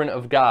children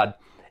of God,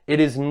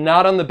 it is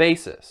not on the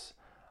basis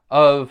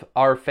of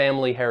our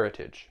family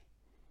heritage.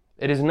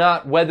 It is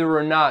not whether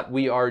or not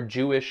we are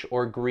Jewish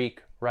or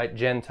Greek, right,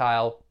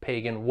 Gentile,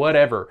 pagan,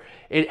 whatever.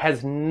 It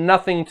has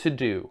nothing to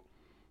do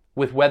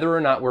with whether or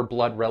not we're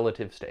blood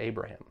relatives to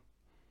Abraham.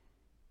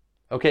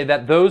 Okay,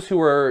 that those who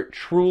are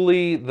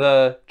truly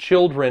the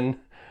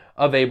children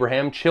of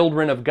Abraham,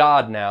 children of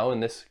God now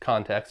in this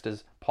context,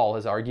 as Paul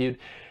has argued,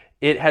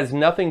 it has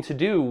nothing to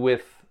do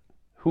with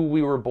who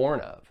we were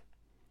born of.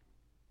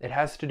 It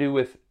has to do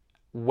with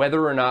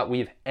whether or not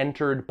we've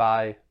entered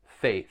by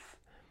faith,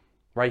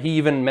 right? He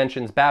even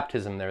mentions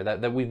baptism there,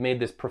 that we've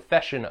made this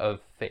profession of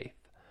faith.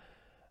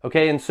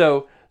 Okay, and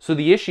so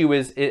the issue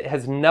is, it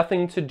has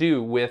nothing to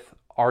do with,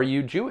 are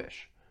you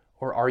Jewish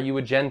or are you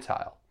a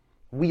Gentile?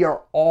 We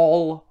are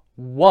all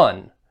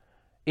one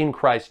in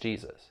Christ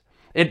Jesus.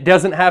 It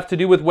doesn't have to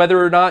do with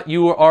whether or not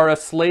you are a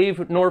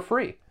slave nor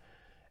free.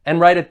 And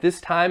right at this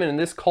time and in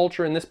this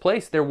culture, in this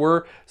place, there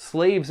were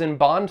slaves and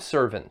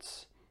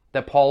bondservants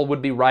that Paul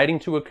would be writing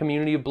to a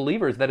community of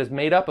believers that is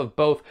made up of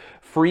both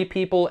free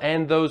people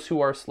and those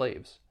who are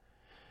slaves.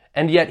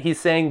 And yet he's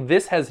saying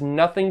this has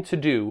nothing to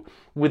do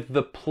with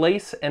the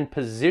place and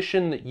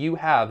position that you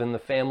have in the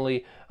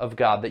family of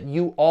God, that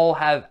you all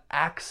have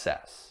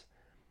access.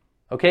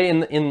 Okay,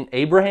 in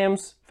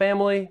Abraham's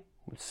family,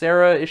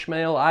 Sarah,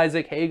 Ishmael,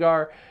 Isaac,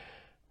 Hagar,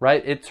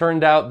 right? It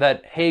turned out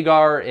that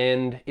Hagar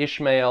and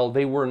Ishmael,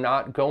 they were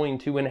not going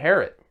to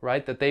inherit,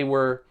 right? That they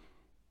were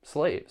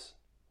slaves.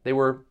 They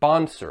were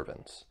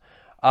bondservants.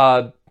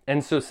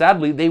 And so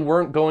sadly, they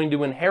weren't going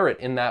to inherit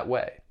in that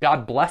way.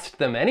 God blessed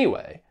them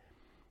anyway,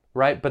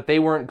 right? But they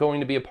weren't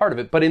going to be a part of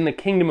it. But in the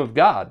kingdom of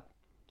God,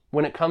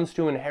 when it comes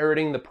to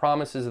inheriting the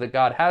promises that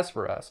God has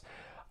for us,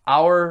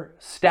 our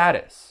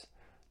status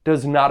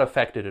does not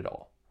affect it at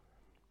all,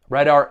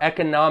 right? Our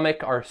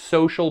economic, our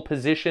social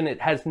position,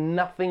 it has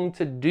nothing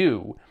to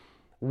do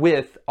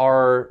with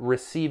our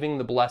receiving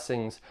the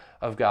blessings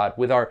of God,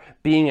 with our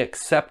being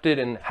accepted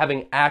and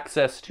having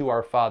access to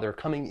our Father,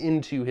 coming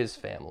into his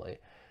family.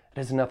 It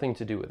has nothing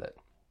to do with it.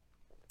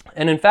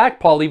 And in fact,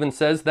 Paul even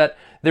says that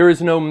there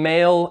is no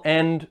male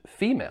and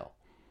female,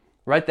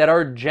 right? That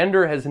our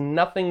gender has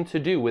nothing to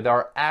do with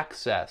our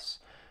access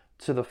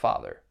to the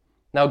Father.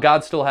 Now,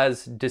 God still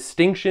has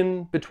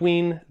distinction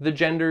between the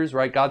genders,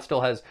 right? God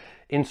still has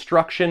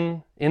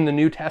instruction in the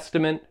New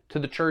Testament to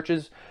the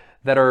churches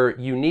that are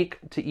unique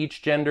to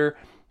each gender.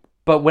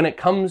 But when it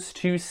comes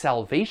to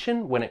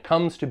salvation, when it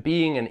comes to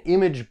being an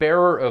image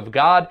bearer of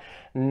God,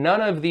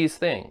 none of these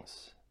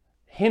things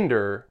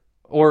hinder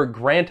or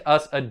grant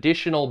us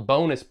additional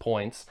bonus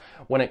points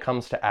when it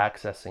comes to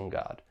accessing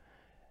God.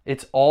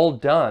 It's all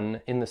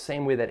done in the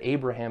same way that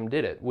Abraham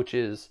did it, which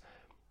is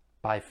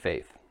by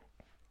faith.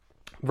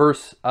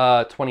 Verse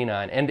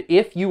 29, and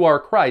if you are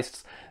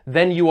Christ's,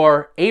 then you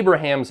are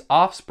Abraham's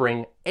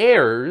offspring,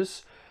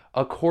 heirs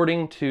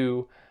according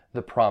to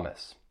the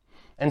promise.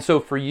 And so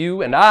for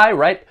you and I,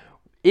 right,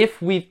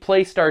 if we've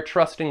placed our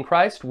trust in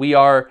Christ, we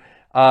are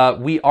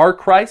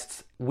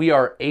Christ's, we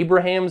are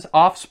Abraham's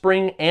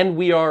offspring, and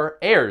we are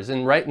heirs.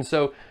 And right, and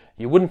so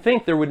you wouldn't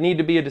think there would need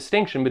to be a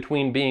distinction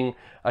between being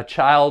a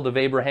child of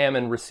Abraham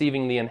and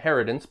receiving the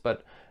inheritance,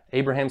 but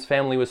Abraham's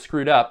family was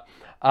screwed up.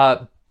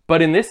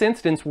 But in this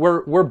instance,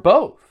 we're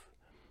both,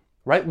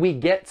 right? We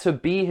get to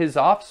be his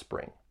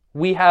offspring.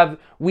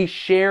 We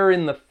share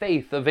in the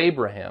faith of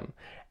Abraham,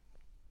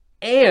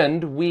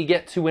 and we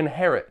get to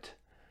inherit.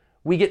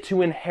 We get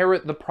to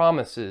inherit the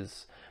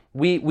promises.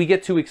 We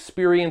get to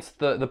experience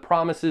the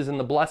promises and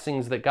the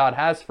blessings that God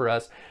has for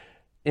us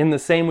in the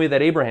same way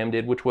that Abraham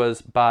did, which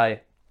was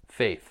by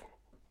faith.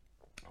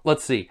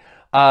 Let's see.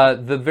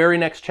 The very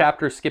next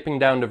chapter, skipping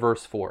down to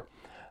verse 4.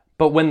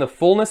 But when the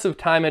fullness of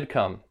time had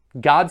come,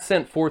 God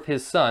sent forth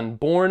his Son,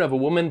 born of a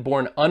woman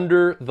born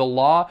under the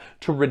law,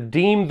 to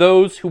redeem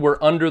those who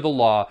were under the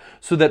law,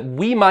 so that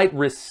we might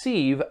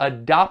receive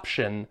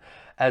adoption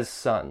as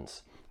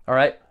sons. All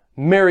right?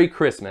 Merry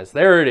Christmas.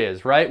 There it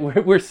is, right?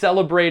 We're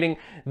celebrating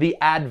the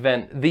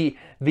Advent, the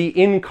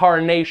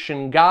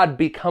incarnation, God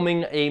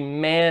becoming a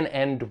man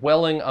and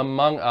dwelling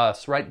among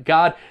us, right?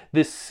 God,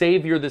 this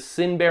Savior, this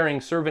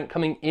sin-bearing servant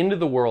coming into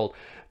the world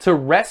to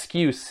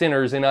rescue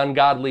sinners and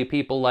ungodly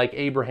people like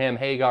Abraham,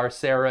 Hagar,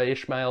 Sarah,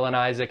 Ishmael, and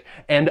Isaac,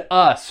 and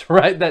us,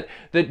 right? That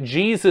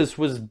Jesus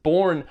was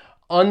born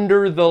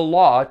under the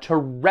law to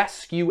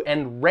rescue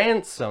and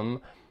ransom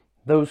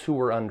those who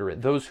were under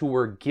it, those who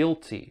were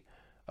guilty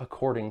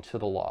according to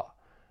the law.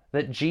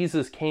 That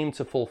Jesus came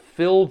to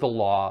fulfill the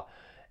law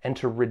and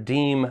to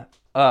redeem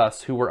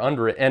us who were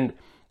under it,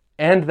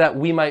 and that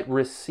we might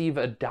receive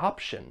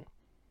adoption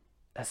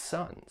as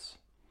sons.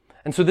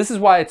 And so this is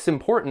why it's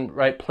important,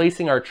 right?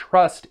 Placing our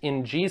trust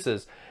in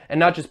Jesus and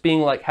not just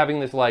being like having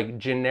this like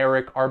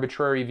generic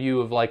arbitrary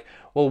view of like,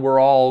 well, we're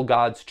all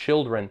God's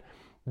children.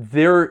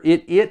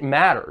 It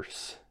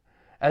matters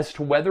as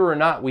to whether or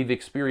not we've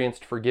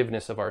experienced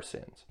forgiveness of our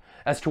sins,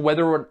 as to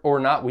whether or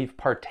not we've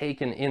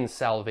partaken in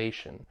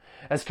salvation,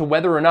 as to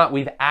whether or not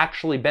we've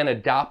actually been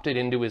adopted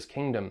into his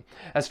kingdom,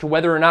 as to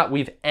whether or not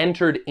we've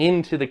entered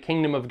into the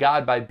kingdom of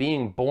God by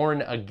being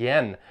born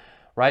again,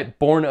 right?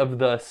 Born of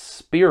the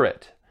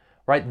Spirit,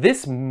 right?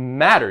 This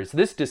matters.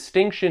 This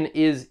distinction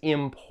is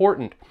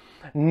important.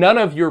 None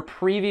of your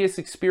previous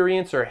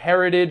experience or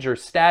heritage or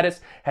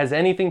status has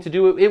anything to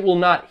do with it. It will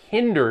not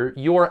hinder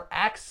your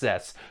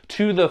access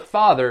to the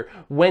Father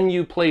when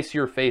you place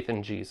your faith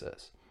in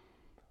Jesus,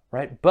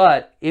 right?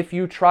 But if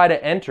you try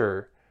to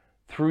enter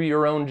through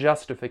your own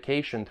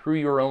justification, through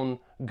your own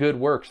good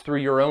works,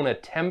 through your own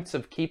attempts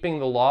of keeping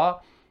the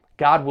law,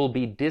 God will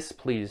be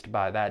displeased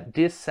by that,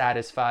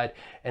 dissatisfied,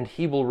 and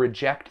he will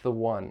reject the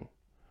one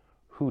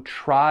who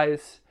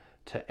tries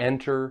to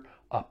enter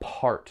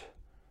apart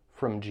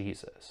from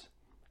Jesus.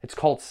 It's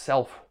called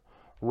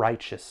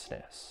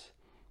self-righteousness.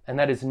 And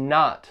that is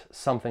not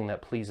something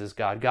that pleases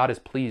God. God is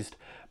pleased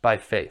by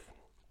faith.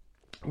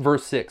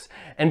 Verse 6,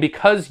 and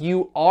because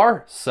you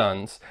are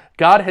sons,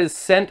 God has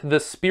sent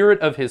the Spirit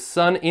of his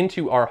Son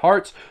into our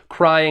hearts,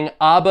 crying,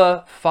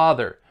 Abba,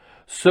 Father.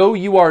 So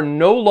you are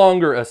no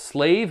longer a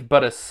slave,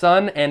 but a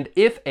son, and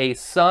if a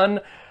son,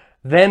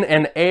 then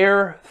an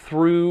heir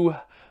through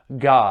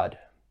God.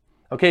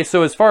 Okay,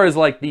 so as far as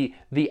like the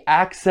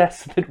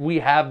access that we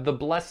have, the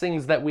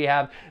blessings that we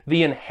have,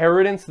 the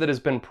inheritance that has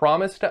been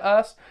promised to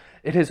us,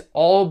 it has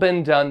all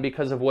been done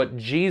because of what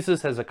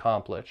Jesus has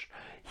accomplished.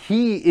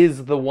 He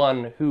is the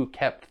one who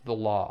kept the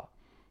law.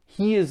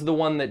 He is the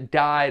one that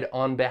died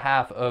on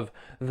behalf of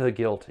the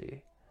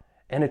guilty.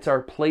 And it's our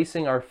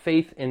placing our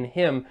faith in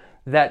him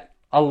that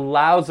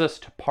allows us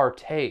to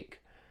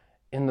partake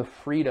in the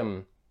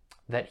freedom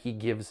that he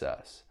gives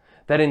us.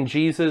 That in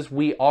Jesus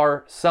we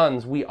are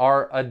sons, we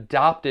are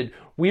adopted,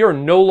 we are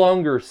no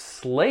longer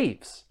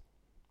slaves,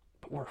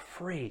 but we're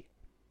free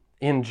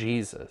in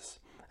Jesus.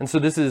 And so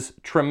this is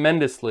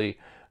tremendously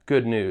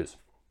good news.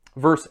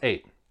 Verse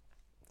 8,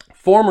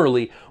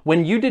 formerly,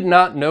 when you did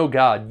not know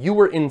God, you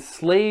were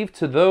enslaved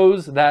to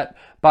those that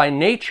by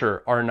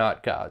nature are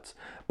not God's.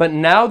 But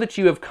now that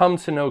you have come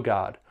to know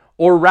God,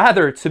 or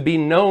rather to be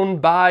known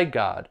by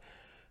God,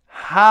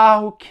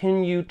 how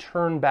can you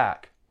turn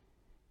back?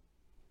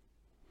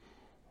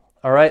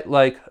 All right,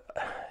 like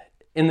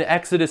in the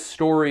Exodus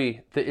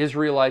story, the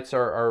Israelites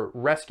are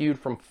rescued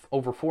from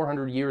over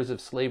 400 years of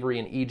slavery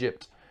in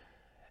Egypt.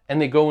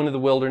 And they go into the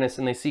wilderness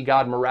and they see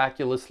God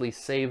miraculously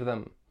save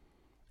them.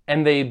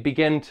 And they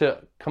begin to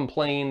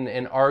complain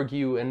and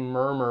argue and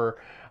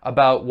murmur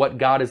about what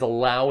God is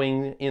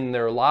allowing in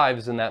their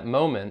lives in that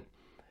moment.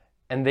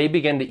 And they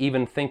begin to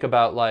even think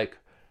about like,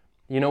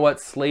 you know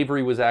what,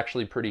 slavery was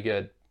actually pretty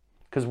good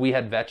because we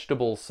had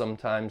vegetables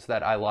sometimes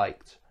that I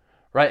liked.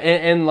 Right?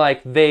 And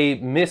like they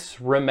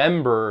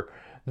misremember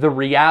the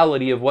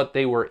reality of what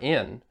they were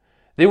in.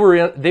 They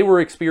were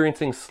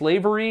experiencing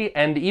slavery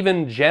and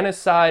even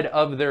genocide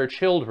of their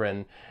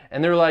children.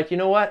 And they're like, you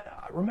know what?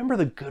 Remember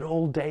the good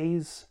old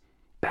days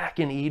back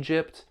in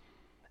Egypt?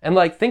 And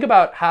like, think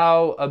about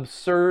how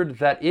absurd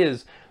that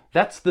is.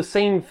 That's the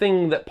same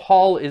thing that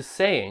Paul is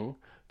saying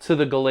to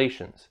the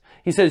Galatians.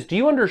 He says, do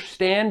you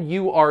understand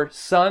you are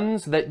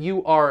sons, that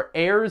you are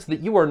heirs, that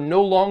you are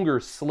no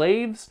longer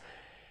slaves?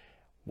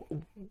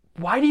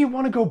 Why do you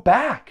want to go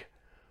back?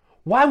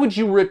 Why would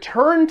you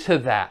return to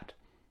that?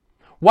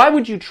 Why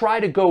would you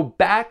try to go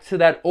back to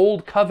that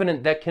old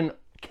covenant that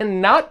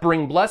cannot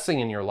bring blessing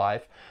in your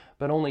life,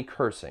 but only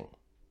cursing?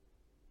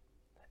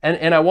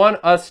 And I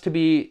want us to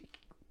be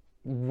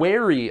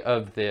wary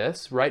of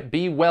this, right?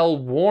 Be well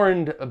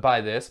warned by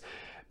this,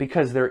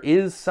 because there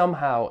is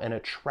somehow an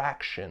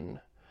attraction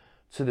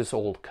to this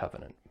old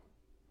covenant.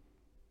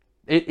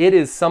 It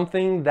is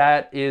something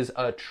that is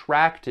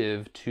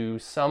attractive to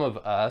some of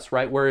us,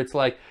 right? Where it's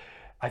like,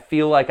 I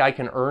feel like I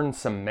can earn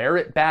some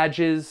merit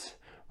badges,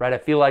 right? I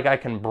feel like I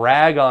can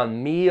brag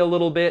on me a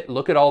little bit.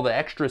 Look at all the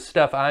extra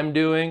stuff I'm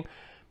doing.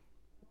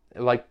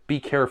 Like, be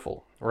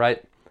careful,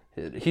 right?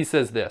 He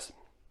says this,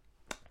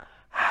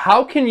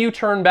 how can you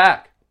turn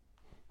back?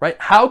 Right?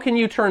 How can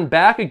you turn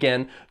back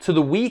again to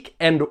the weak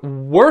and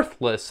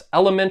worthless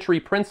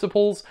elementary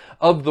principles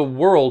of the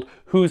world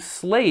whose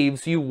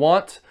slaves you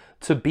want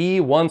to be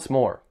once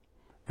more?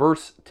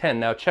 Verse 10.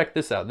 Now check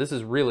this out. This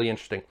is really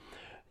interesting.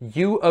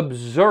 You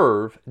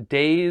observe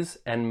days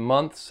and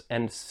months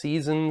and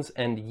seasons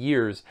and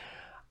years.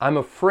 I'm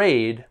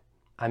afraid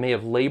I may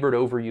have labored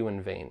over you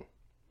in vain.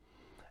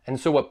 And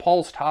so what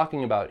Paul's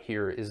talking about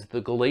here is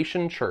the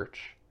Galatian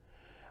church,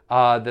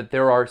 that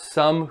there are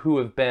some who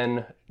have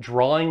been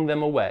drawing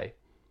them away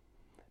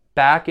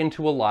back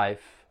into a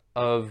life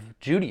of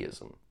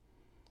Judaism.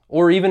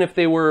 Or even if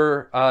they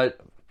were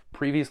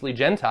previously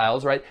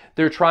Gentiles, right?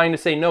 They're trying to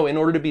say, no, in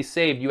order to be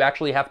saved, you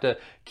actually have to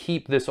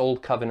keep this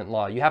old covenant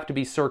law. You have to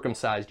be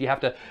circumcised. You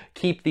have to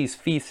keep these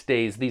feast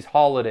days, these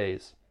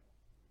holidays.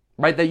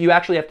 right? That you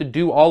actually have to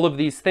do all of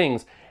these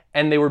things,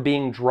 and they were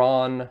being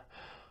drawn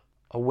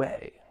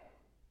away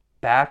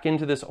back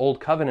into this old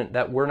covenant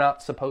that we're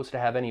not supposed to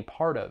have any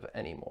part of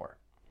anymore.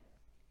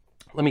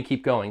 Let me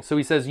keep going. So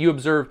he says, you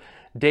observe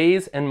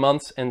days and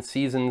months and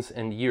seasons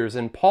and years.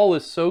 And Paul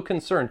is so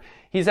concerned.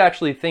 He's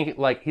actually thinking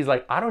he's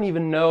like, I don't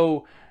even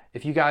know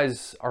if you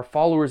guys are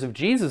followers of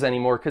Jesus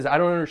anymore, because I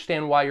don't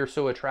understand why you're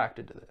so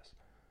attracted to this.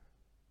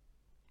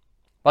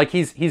 Like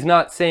he's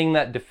not saying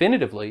that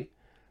definitively,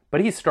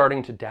 but he's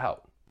starting to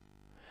doubt.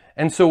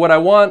 And so what I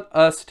want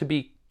us to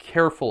be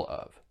careful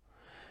of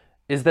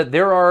is that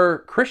there are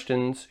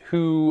Christians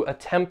who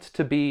attempt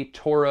to be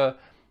Torah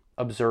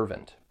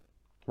observant,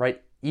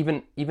 right?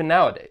 Even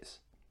nowadays.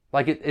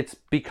 Like it's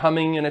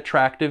becoming an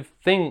attractive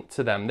thing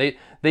to them.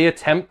 They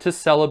attempt to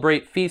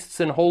celebrate feasts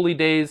and holy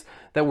days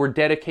that were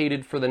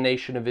dedicated for the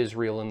nation of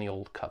Israel in the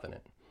Old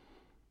Covenant.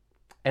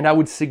 And I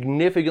would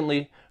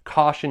significantly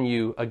caution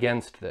you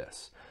against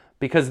this,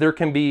 because there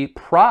can be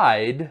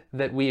pride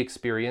that we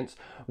experience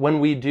when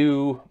we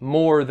do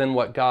more than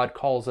what God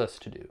calls us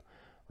to do,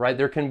 right?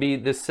 There can be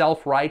this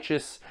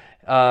self-righteous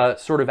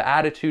sort of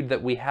attitude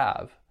that we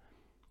have,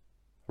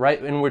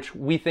 right? In which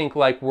we think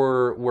like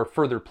we're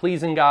further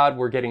pleasing God,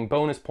 we're getting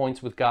bonus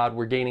points with God,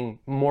 we're gaining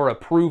more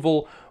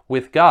approval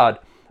with God.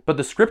 But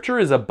the scripture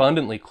is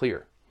abundantly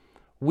clear.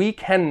 We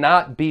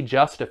cannot be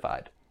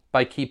justified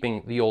by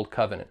keeping the old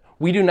covenant.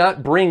 We do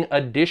not bring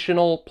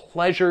additional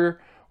pleasure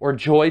or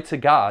joy to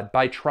God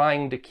by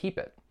trying to keep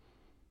it.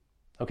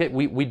 Okay,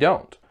 we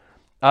don't.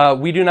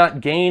 We do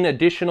not gain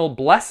additional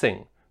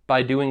blessing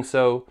by doing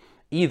so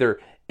either.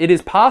 It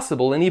is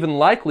possible and even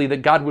likely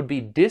that God would be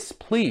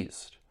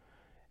displeased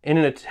in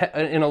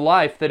a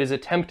life that is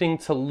attempting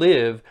to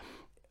live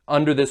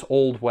under this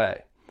old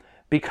way,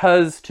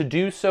 because to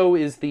do so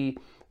is the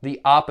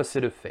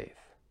opposite of faith.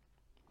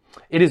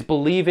 It is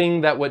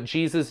believing that what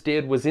Jesus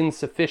did was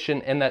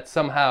insufficient and that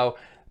somehow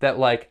that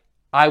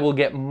I will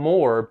get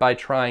more by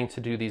trying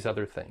to do these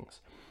other things.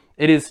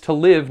 It is to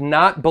live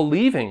not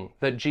believing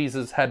that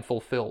Jesus had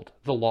fulfilled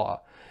the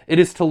law. It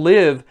is to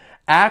live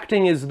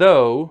acting as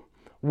though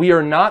we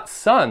are not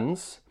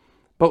sons,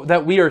 but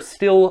that we are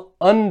still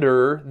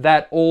under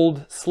that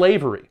old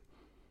slavery.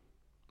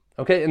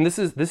 Okay, and this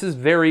is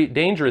very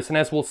dangerous. And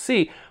as we'll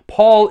see,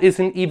 Paul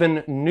isn't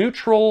even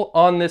neutral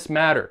on this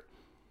matter.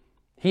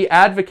 He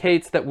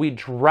advocates that we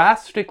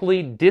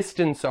drastically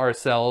distance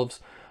ourselves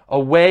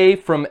away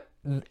from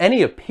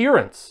any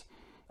appearance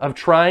of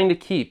trying to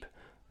keep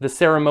the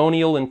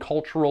ceremonial and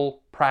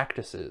cultural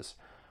practices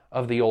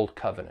of the Old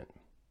Covenant.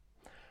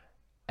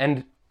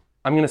 And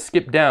I'm going to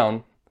skip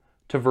down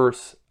to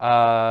verse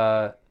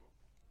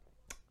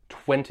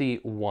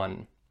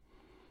 21.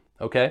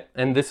 Okay?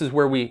 And this is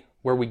where we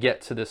get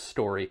to this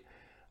story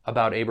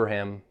about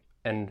Abraham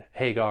and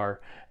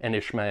Hagar and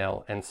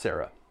Ishmael and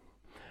Sarah.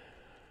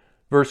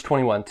 Verse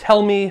 21,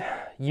 tell me,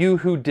 you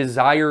who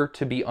desire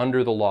to be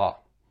under the law,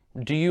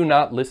 do you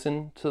not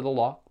listen to the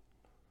law?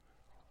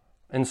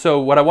 And so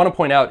what I want to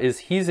point out is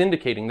he's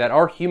indicating that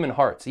our human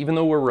hearts, even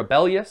though we're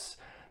rebellious,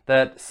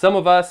 that some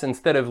of us,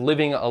 instead of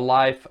living a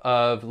life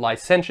of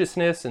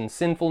licentiousness and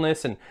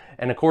sinfulness and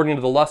according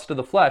to the lust of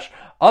the flesh,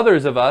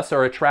 others of us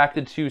are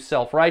attracted to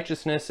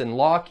self-righteousness and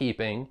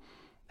law-keeping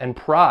and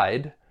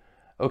pride,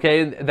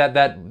 okay,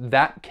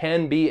 that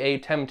can be a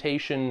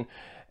temptation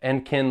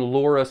and can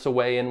lure us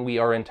away, and we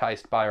are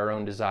enticed by our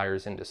own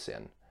desires into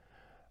sin.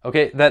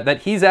 Okay,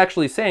 that he's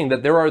actually saying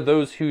that there are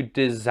those who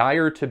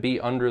desire to be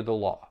under the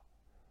law.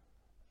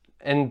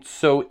 And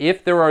so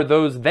if there are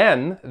those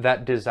then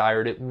that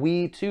desired it,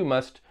 we too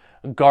must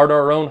guard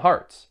our own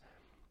hearts,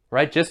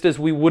 right? Just as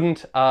we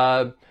wouldn't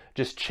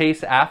just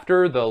chase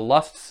after the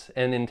lusts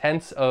and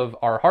intents of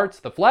our hearts,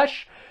 the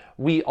flesh,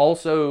 we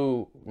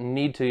also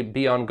need to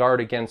be on guard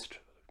against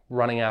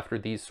running after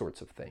these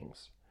sorts of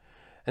things.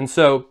 And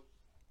so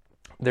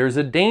there's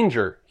a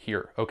danger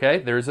here, okay?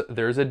 There's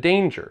a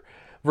danger.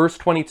 Verse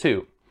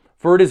 22,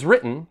 for it is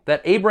written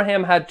that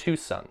Abraham had two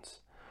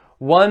sons,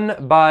 one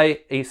by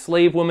a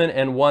slave woman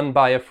and one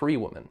by a free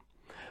woman.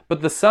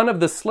 But the son of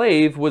the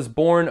slave was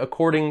born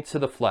according to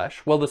the flesh,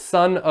 while the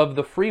son of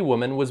the free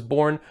woman was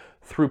born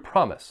through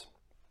promise.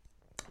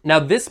 Now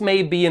this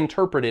may be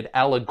interpreted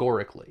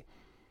allegorically.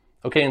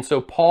 Okay, and so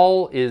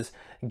Paul is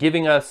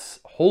giving us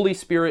Holy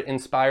Spirit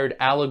inspired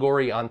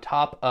allegory on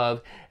top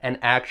of an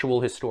actual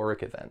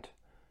historic event.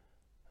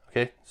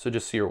 Okay, so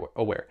just so you're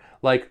aware.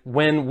 Like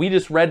when we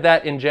just read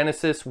that in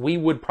Genesis, we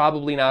would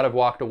probably not have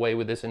walked away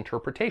with this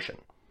interpretation.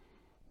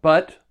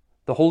 But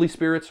the Holy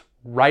Spirit's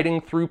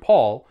writing through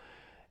Paul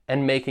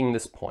and making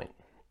this point.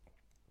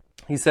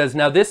 He says,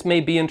 now this may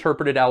be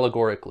interpreted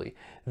allegorically.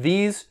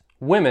 These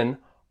women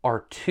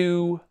are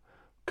two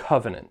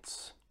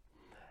covenants.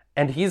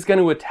 And he's going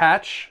to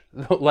attach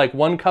like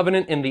one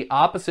covenant in the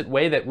opposite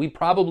way that we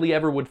probably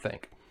ever would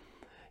think.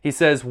 He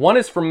says one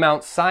is from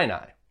Mount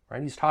Sinai,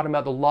 right? He's talking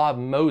about the law of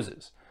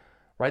Moses,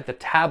 right? The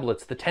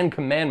tablets, the 10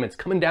 commandments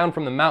coming down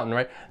from the mountain,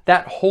 right?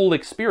 That whole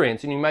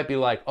experience. And you might be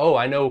like, oh,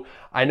 I know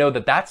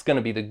that that's going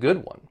to be the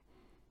good one.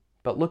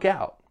 But look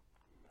out.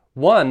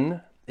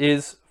 One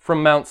is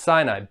from Mount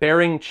Sinai,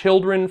 bearing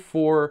children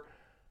for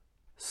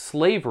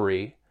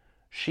slavery.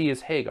 She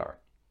is Hagar.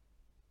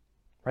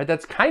 Right?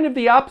 That's kind of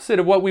the opposite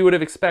of what we would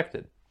have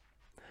expected.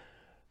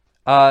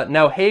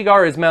 Now,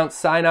 Hagar is Mount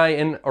Sinai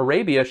in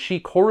Arabia. She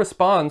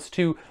corresponds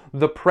to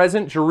the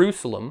present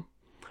Jerusalem,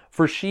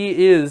 for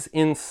she is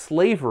in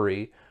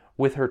slavery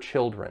with her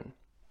children.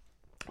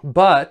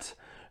 But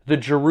the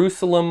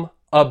Jerusalem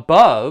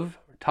above,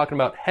 we're talking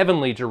about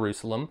heavenly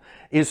Jerusalem,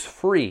 is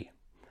free,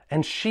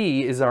 and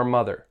she is our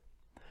mother.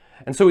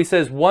 And so he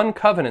says one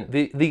covenant,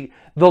 the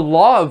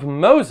law of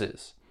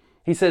Moses,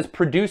 he says,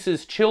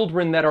 produces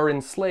children that are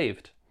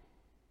enslaved.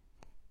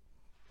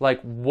 Like,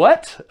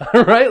 what?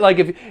 Right?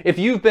 Like, if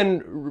you've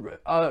been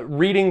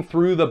reading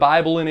through the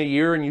Bible in a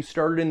year and you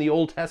started in the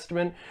Old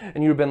Testament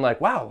and you've been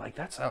like, wow, like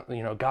that's,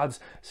 God's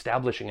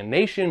establishing a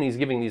nation, he's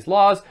giving these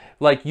laws.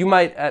 Like, you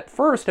might at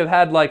first have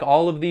had like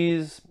all of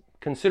these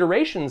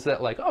considerations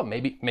that like, oh,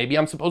 maybe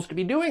I'm supposed to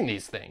be doing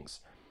these things.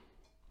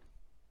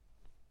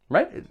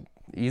 Right?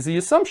 Easy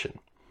assumption.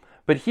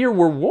 But here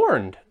we're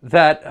warned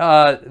that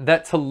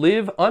that to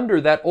live under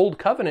that old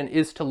covenant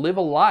is to live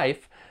a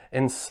life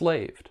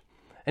enslaved.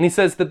 And he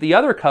says that the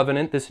other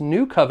covenant, this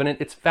new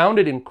covenant, it's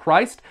founded in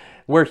Christ,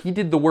 where he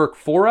did the work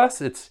for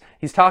us.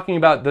 He's talking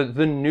about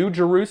the new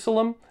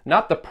Jerusalem,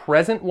 not the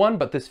present one,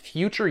 but this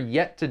future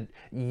yet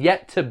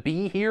to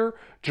be here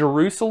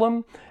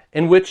Jerusalem,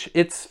 in which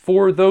it's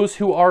for those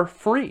who are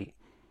free.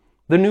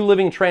 The New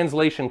Living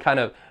Translation kind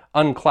of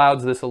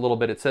unclouds this a little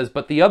bit. It says,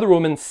 but the other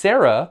woman,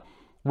 Sarah,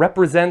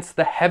 represents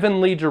the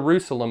heavenly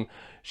Jerusalem.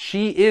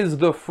 She is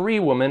the free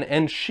woman,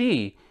 and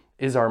she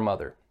is our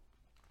mother.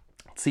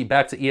 See,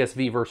 back to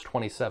ESV, verse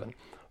 27.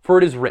 For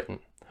it is written,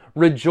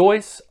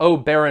 rejoice, O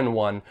barren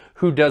one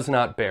who does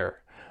not bear.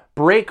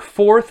 Break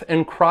forth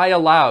and cry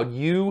aloud,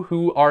 you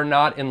who are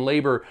not in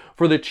labor,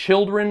 for the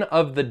children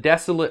of the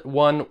desolate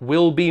one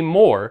will be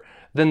more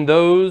than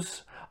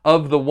those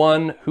of the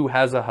one who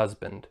has a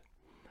husband.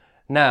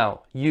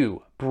 Now,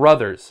 you,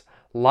 brothers,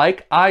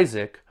 like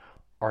Isaac,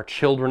 are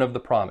children of the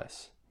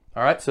promise.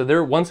 All right, so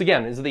there, once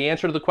again, is the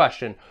answer to the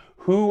question,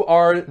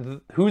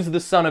 who's the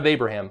son of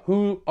Abraham?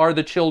 Who are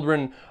the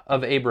children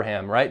of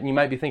Abraham, right? And you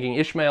might be thinking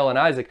Ishmael and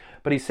Isaac,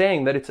 but he's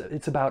saying that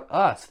it's about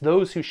us,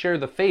 those who share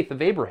the faith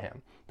of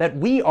Abraham, that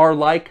we are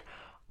like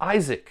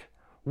Isaac.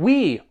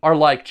 We are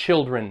like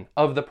children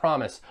of the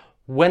promise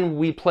when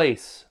we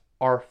place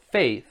our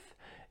faith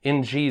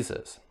in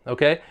Jesus,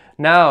 okay?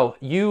 Now,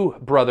 you,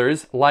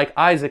 brothers, like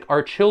Isaac,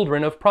 are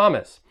children of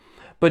promise.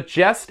 But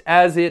just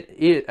as at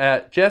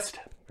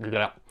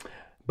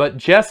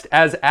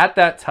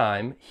that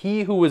time,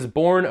 he who was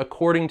born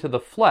according to the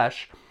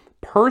flesh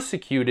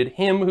persecuted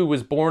him who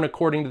was born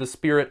according to the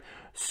Spirit,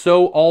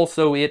 so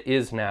also it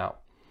is now.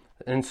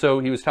 And so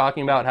he was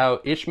talking about how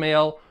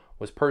Ishmael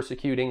was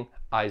persecuting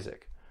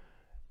Isaac.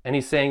 And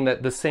he's saying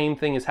that the same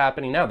thing is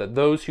happening now, that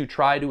those who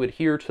try to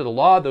adhere to the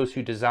law, those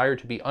who desire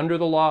to be under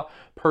the law,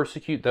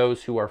 persecute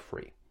those who are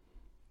free.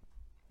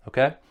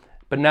 Okay?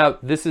 But now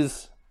this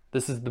is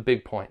the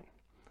big point.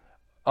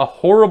 A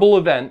horrible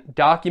event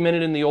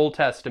documented in the Old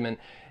Testament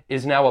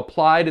is now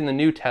applied in the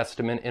New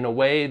Testament in a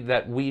way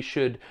that we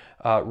should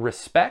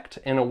respect,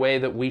 in a way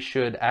that we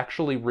should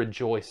actually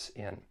rejoice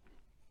in.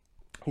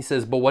 He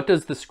says, but what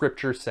does the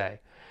scripture say?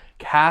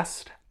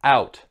 Cast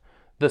out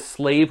the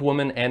slave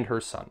woman and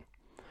her son.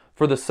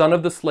 For the son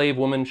of the slave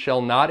woman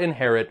shall not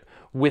inherit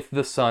with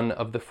the son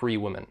of the free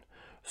woman.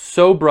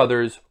 So,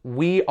 brothers,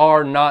 we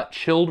are not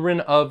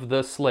children of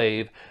the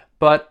slave,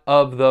 but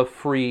of the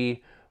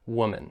free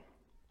woman.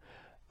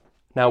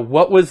 Now,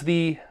 what was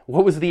the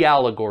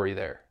allegory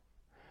there?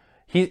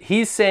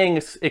 He's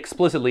saying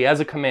explicitly as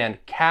a command,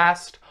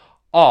 cast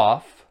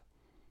off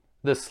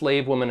the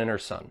slave woman and her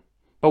son.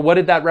 But what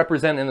did that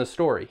represent in the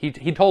story?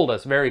 He told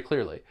us very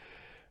clearly,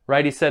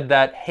 right? He said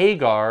that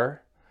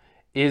Hagar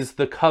is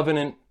the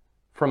covenant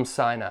from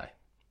Sinai.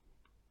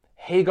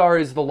 Hagar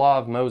is the law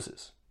of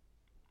Moses.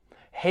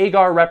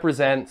 Hagar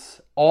represents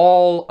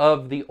all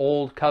of the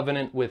old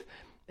covenant with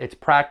its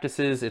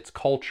practices, its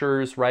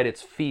cultures, right?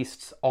 Its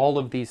feasts, all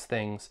of these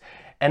things.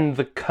 And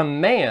the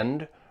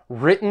command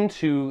written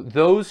to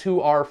those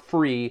who are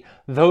free,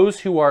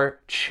 those who are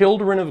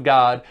children of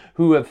God,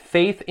 who have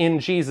faith in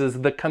Jesus,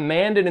 the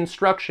command and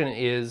instruction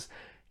is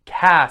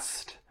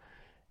cast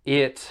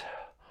it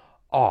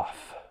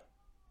off.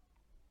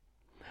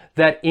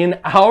 That in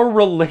our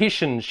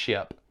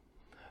relationship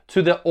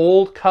to the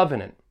old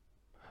covenant,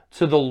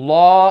 to the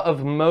law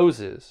of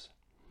Moses,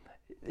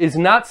 is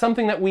not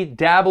something that we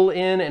dabble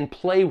in and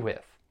play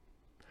with.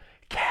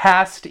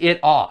 Cast it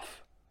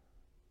off.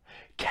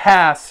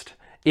 Cast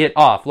it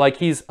off. Like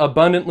he's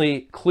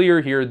abundantly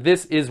clear here,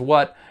 this is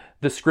what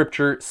the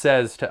scripture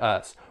says to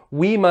us.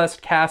 We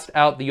must cast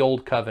out the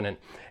old covenant.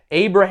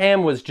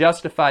 Abraham was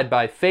justified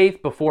by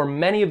faith before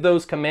many of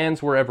those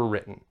commands were ever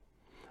written.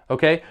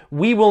 Okay?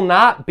 We will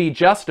not be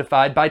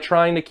justified by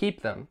trying to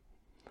keep them.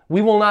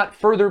 We will not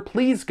further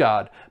please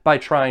God by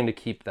trying to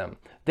keep them.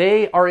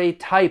 They are a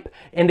type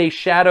and a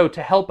shadow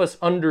to help us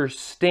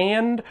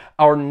understand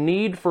our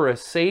need for a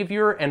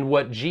Savior and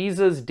what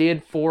Jesus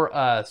did for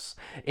us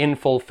in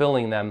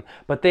fulfilling them.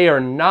 But they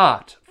are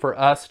not for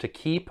us to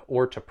keep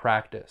or to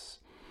practice.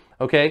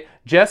 Okay?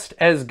 Just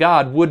as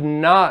God would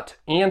not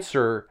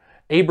answer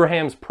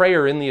Abraham's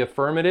prayer in the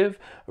affirmative,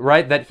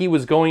 right, that he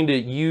was going to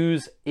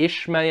use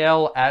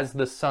Ishmael as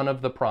the son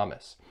of the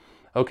promise.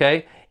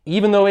 Okay?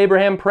 Even though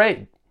Abraham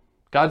prayed,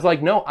 God's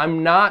like, no,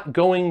 I'm not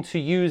going to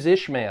use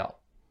Ishmael.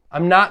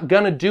 I'm not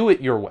going to do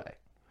it your way.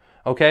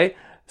 Okay?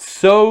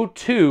 So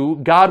too,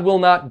 God will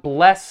not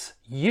bless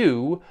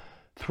you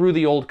through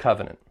the old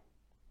covenant.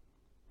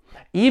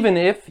 Even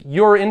if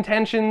your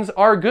intentions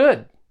are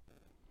good.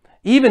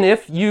 Even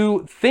if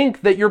you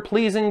think that you're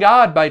pleasing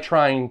God by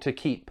trying to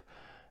keep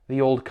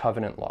the old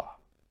covenant law.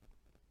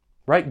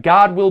 Right?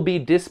 God will be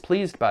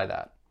displeased by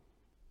that.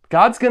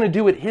 God's going to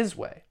do it his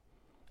way.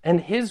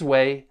 And his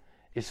way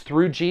is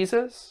through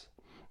Jesus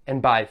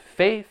and by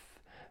faith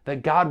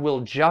that God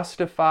will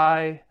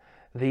justify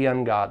the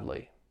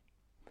ungodly.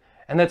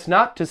 And that's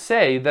not to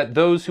say that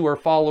those who are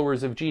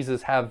followers of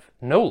Jesus have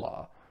no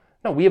law.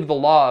 No, we have the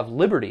law of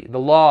liberty, the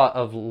law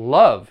of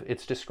love,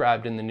 it's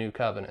described in the New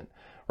Covenant.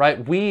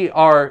 Right? We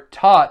are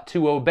taught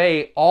to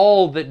obey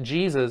all that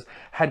Jesus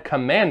had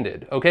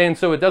commanded. Okay? And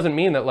so it doesn't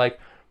mean that like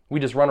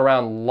we just run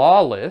around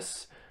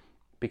lawless,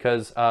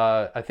 because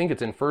I think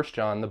it's in 1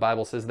 John, the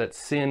Bible says that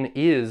sin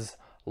is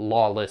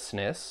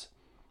lawlessness.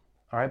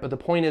 All right? But the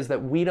point is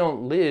that we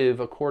don't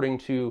live according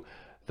to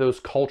those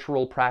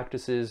cultural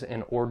practices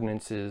and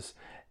ordinances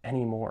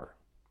anymore.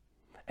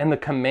 And the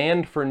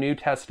command for New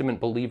Testament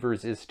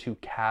believers is to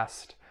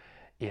cast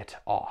it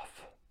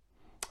off.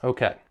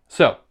 Okay,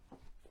 so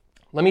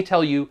let me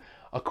tell you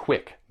a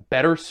quick,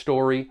 better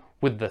story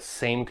with the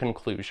same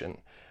conclusion.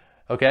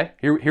 Okay,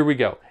 here we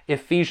go.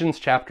 Ephesians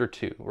chapter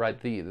 2, right?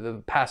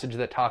 The passage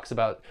that talks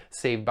about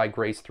saved by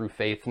grace through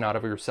faith, not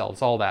of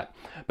yourselves, all that.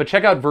 But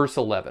check out verse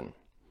 11.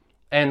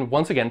 And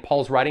once again,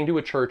 Paul's writing to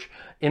a church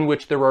in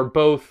which there are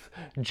both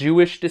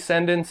Jewish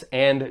descendants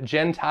and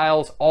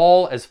Gentiles,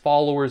 all as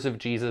followers of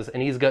Jesus,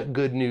 and he's got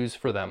good news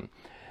for them.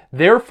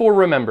 Therefore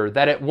remember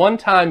that at one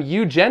time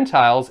you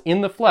Gentiles in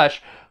the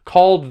flesh,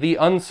 called the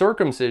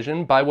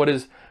uncircumcision by what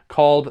is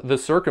called the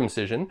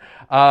circumcision,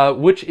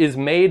 which is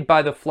made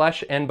by the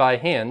flesh and by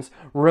hands,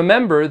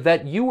 remember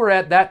that you were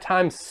at that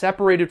time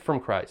separated from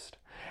Christ,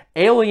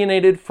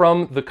 alienated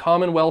from the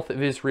commonwealth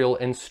of Israel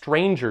and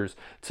strangers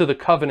to the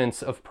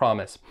covenants of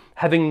promise,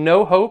 having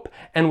no hope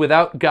and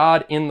without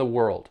God in the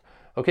world.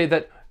 Okay,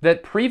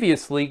 that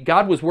previously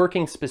God was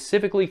working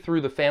specifically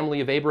through the family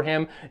of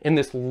Abraham in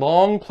this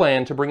long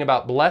plan to bring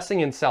about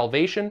blessing and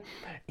salvation,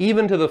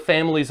 even to the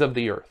families of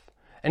the earth.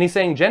 And he's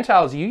saying,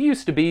 Gentiles, you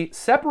used to be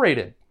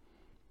separated,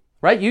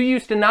 right? You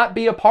used to not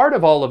be a part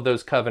of all of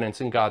those covenants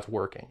in God's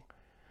working.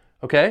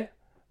 Okay?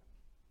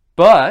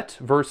 But,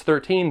 verse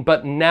 13,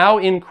 but now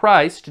in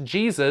Christ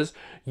Jesus,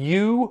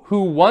 you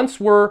who once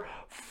were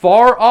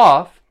far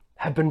off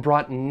have been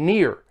brought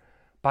near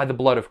by the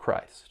blood of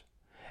Christ.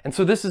 And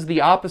so this is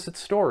the opposite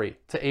story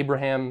to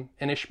Abraham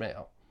and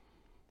Ishmael,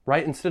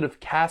 right? Instead of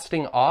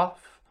casting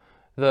off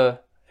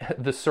the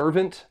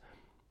servant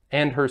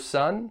and her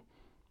son,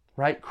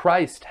 right?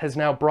 Christ has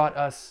now brought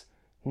us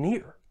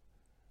near,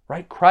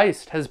 right?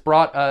 Christ has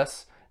brought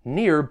us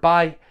near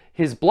by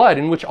his blood,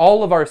 in which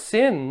all of our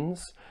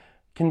sins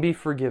can be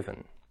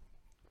forgiven.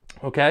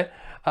 Okay?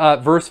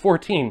 Verse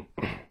 14.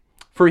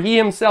 For he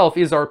himself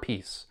is our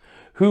peace,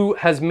 who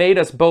has made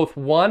us both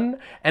one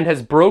and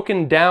has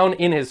broken down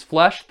in his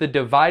flesh the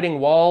dividing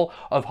wall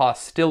of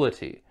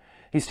hostility.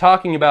 He's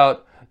talking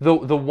about the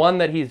one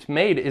that he's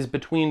made is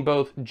between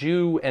both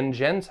Jew and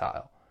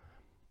Gentile.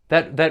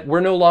 That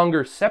we're no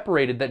longer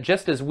separated, that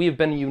just as we've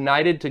been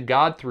united to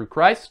God through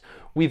Christ,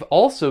 we've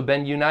also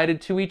been united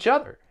to each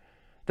other.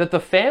 That the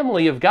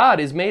family of God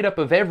is made up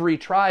of every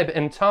tribe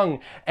and tongue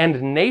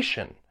and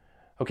nation.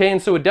 Okay, and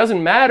so it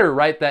doesn't matter,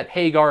 right, that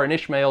Hagar and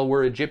Ishmael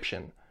were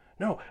Egyptian.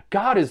 No,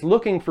 God is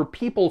looking for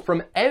people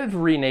from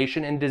every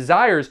nation and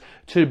desires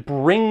to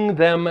bring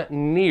them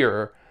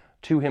near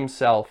to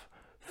himself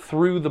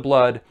through the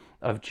blood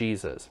of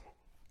Jesus.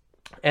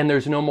 And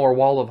there's no more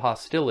wall of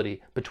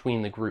hostility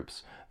between the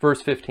groups.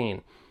 Verse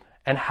 15.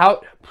 And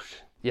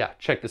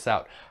check this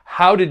out.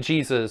 How did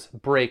Jesus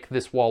break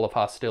this wall of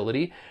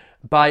hostility?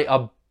 By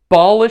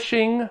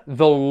abolishing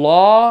the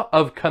law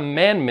of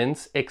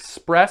commandments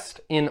expressed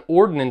in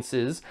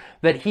ordinances,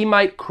 that he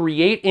might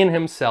create in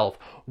himself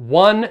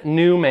one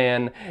new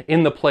man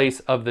in the place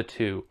of the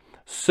two,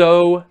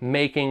 so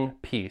making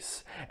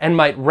peace, and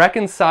might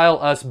reconcile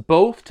us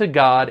both to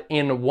God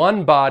in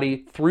one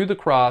body through the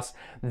cross,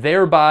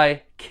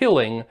 thereby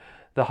killing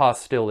the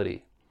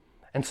hostility.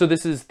 And so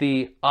this is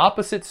the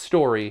opposite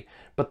story,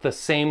 but the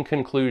same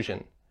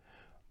conclusion.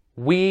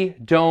 We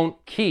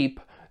don't keep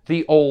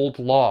the old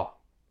law.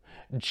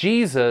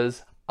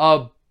 Jesus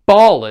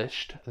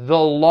abolished the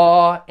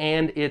law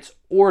and its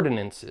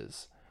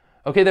ordinances.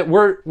 Okay, that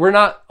we're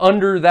not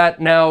under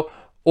that now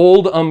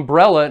old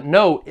umbrella.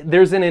 No,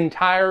 there's an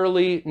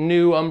entirely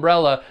new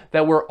umbrella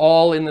that we're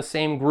all in the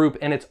same group,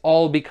 and it's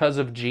all because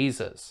of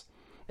Jesus.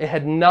 It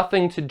had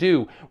nothing to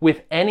do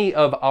with any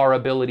of our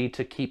ability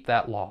to keep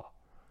that law,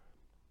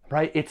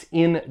 right? It's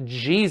in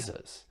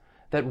Jesus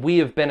that we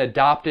have been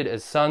adopted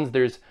as sons.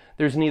 There's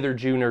neither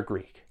Jew nor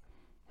Greek,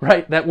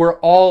 right? That we're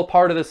all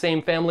part of the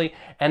same family,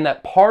 and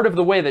that part of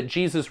the way that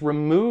Jesus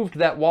removed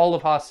that wall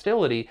of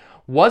hostility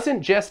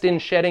wasn't just in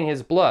shedding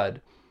his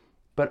blood,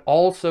 but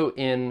also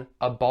in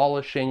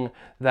abolishing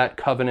that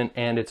covenant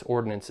and its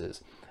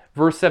ordinances.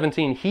 Verse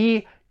 17,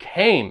 he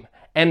came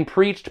and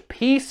preached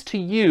peace to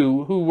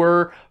you who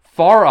were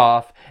far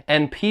off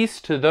and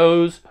peace to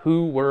those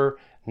who were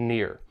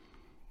near.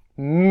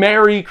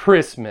 Merry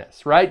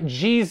Christmas, right?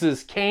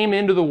 Jesus came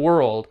into the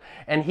world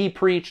and he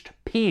preached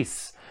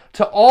peace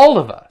to all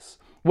of us,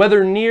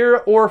 whether near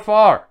or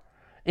far,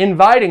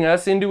 inviting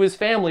us into his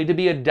family to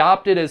be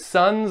adopted as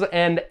sons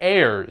and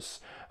heirs.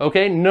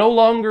 Okay, no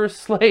longer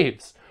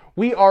slaves.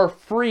 We are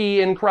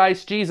free in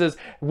Christ Jesus.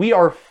 We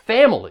are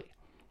family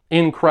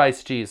in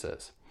Christ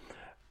Jesus.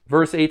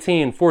 Verse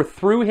 18, for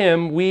through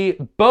him we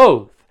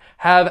both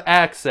have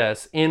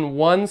access in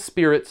one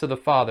Spirit to the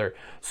Father.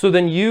 So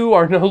then you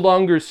are no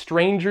longer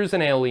strangers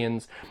and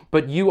aliens,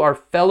 but you are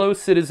fellow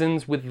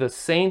citizens with the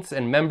saints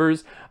and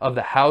members of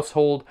the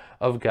household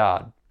of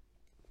God.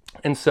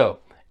 And so,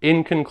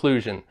 in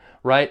conclusion,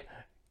 right,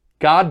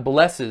 God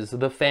blesses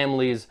the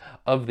families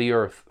of the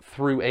earth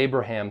through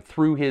Abraham,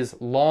 through his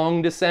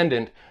long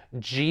descendant,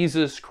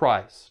 Jesus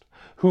Christ,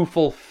 who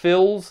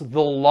fulfills the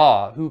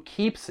law, who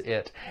keeps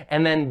it,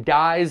 and then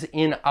dies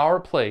in our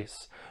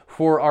place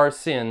for our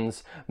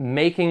sins,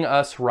 making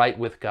us right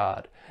with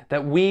God.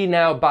 That we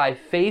now, by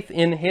faith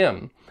in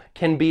him,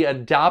 can be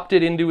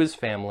adopted into his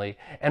family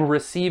and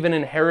receive an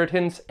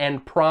inheritance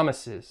and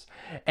promises.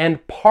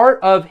 And part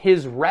of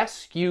his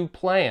rescue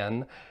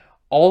plan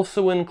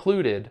also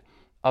included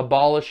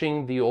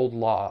abolishing the old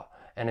law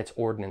and its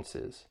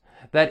ordinances.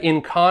 That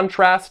in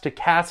contrast to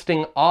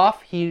casting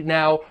off, he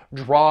now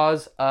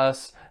draws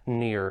us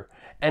near.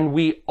 And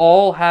we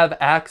all have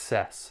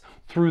access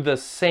through the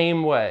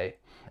same way.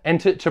 And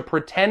to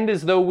pretend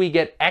as though we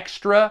get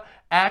extra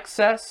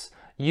access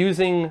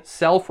using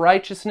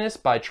self-righteousness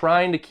by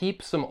trying to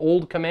keep some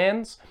old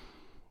commands,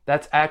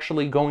 that's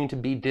actually going to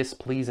be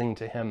displeasing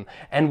to him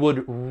and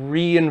would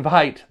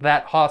re-invite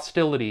that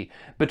hostility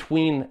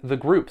between the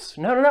groups.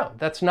 No,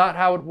 that's not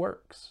how it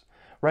works,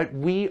 right?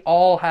 We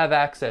all have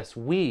access.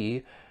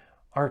 We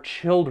are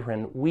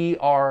children. We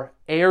are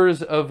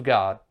heirs of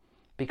God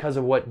because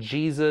of what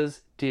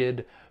Jesus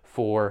did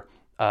for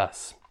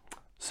us.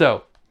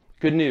 So,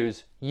 good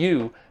news,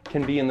 you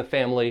can be in the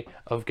family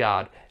of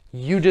God.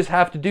 You just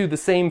have to do the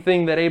same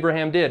thing that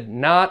Abraham did,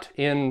 not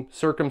in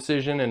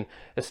circumcision and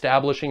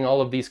establishing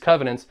all of these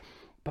covenants,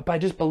 but by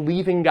just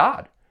believing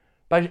God,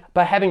 by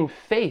having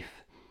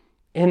faith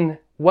in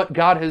what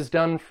God has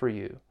done for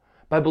you,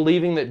 by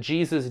believing that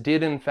Jesus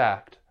did in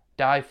fact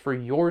die for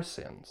your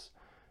sins,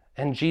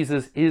 and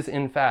Jesus is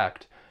in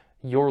fact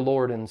your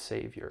Lord and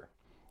Savior.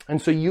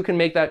 And so you can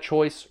make that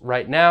choice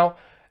right now.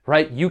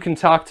 Right? You can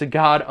talk to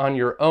God on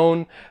your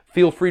own.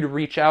 Feel free to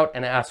reach out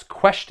and ask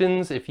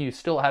questions if you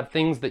still have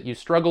things that you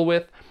struggle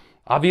with.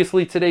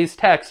 Obviously, today's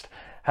text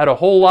had a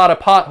whole lot of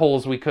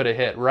potholes we could have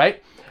hit,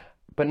 right?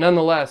 But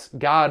nonetheless,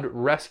 God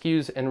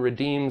rescues and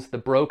redeems the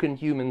broken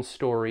human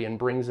story and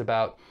brings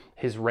about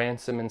his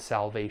ransom and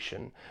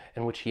salvation,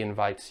 in which he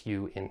invites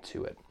you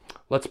into it.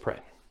 Let's pray.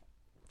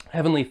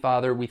 Heavenly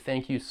Father, we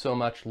thank you so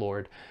much,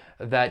 Lord,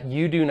 that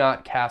you do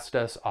not cast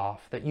us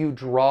off, that you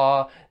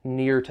draw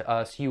near to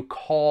us, you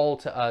call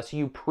to us,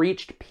 you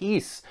preached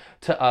peace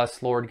to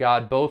us, Lord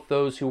God, both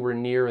those who were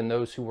near and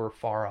those who were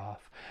far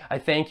off. I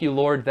thank you,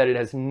 Lord, that it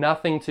has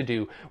nothing to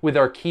do with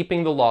our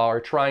keeping the law or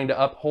trying to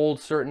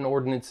uphold certain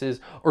ordinances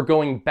or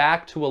going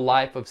back to a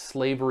life of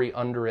slavery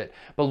under it.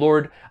 But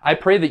Lord, I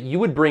pray that you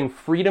would bring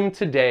freedom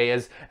today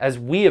as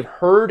we have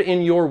heard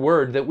in your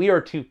word that we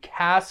are to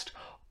cast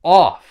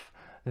off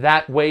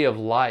that way of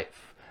life.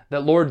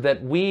 That, Lord,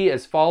 that we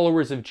as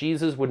followers of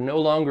Jesus would no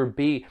longer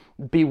be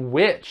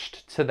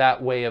bewitched to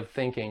that way of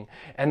thinking.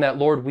 And that,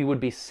 Lord, we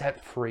would be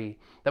set free.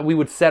 That we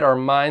would set our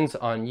minds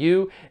on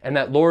you. And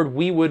that, Lord,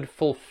 we would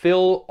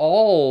fulfill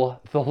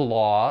all the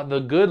law, the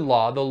good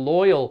law, the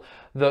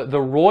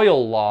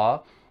royal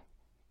law,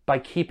 by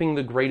keeping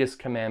the greatest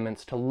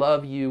commandments, to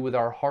love you with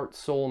our heart,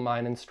 soul,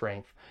 mind, and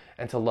strength,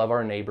 and to love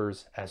our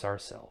neighbors as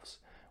ourselves.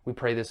 We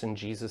pray this in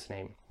Jesus'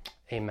 name.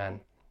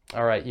 Amen.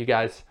 All right, you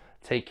guys.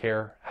 Take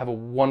care. Have a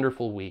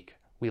wonderful week.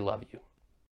 We love you.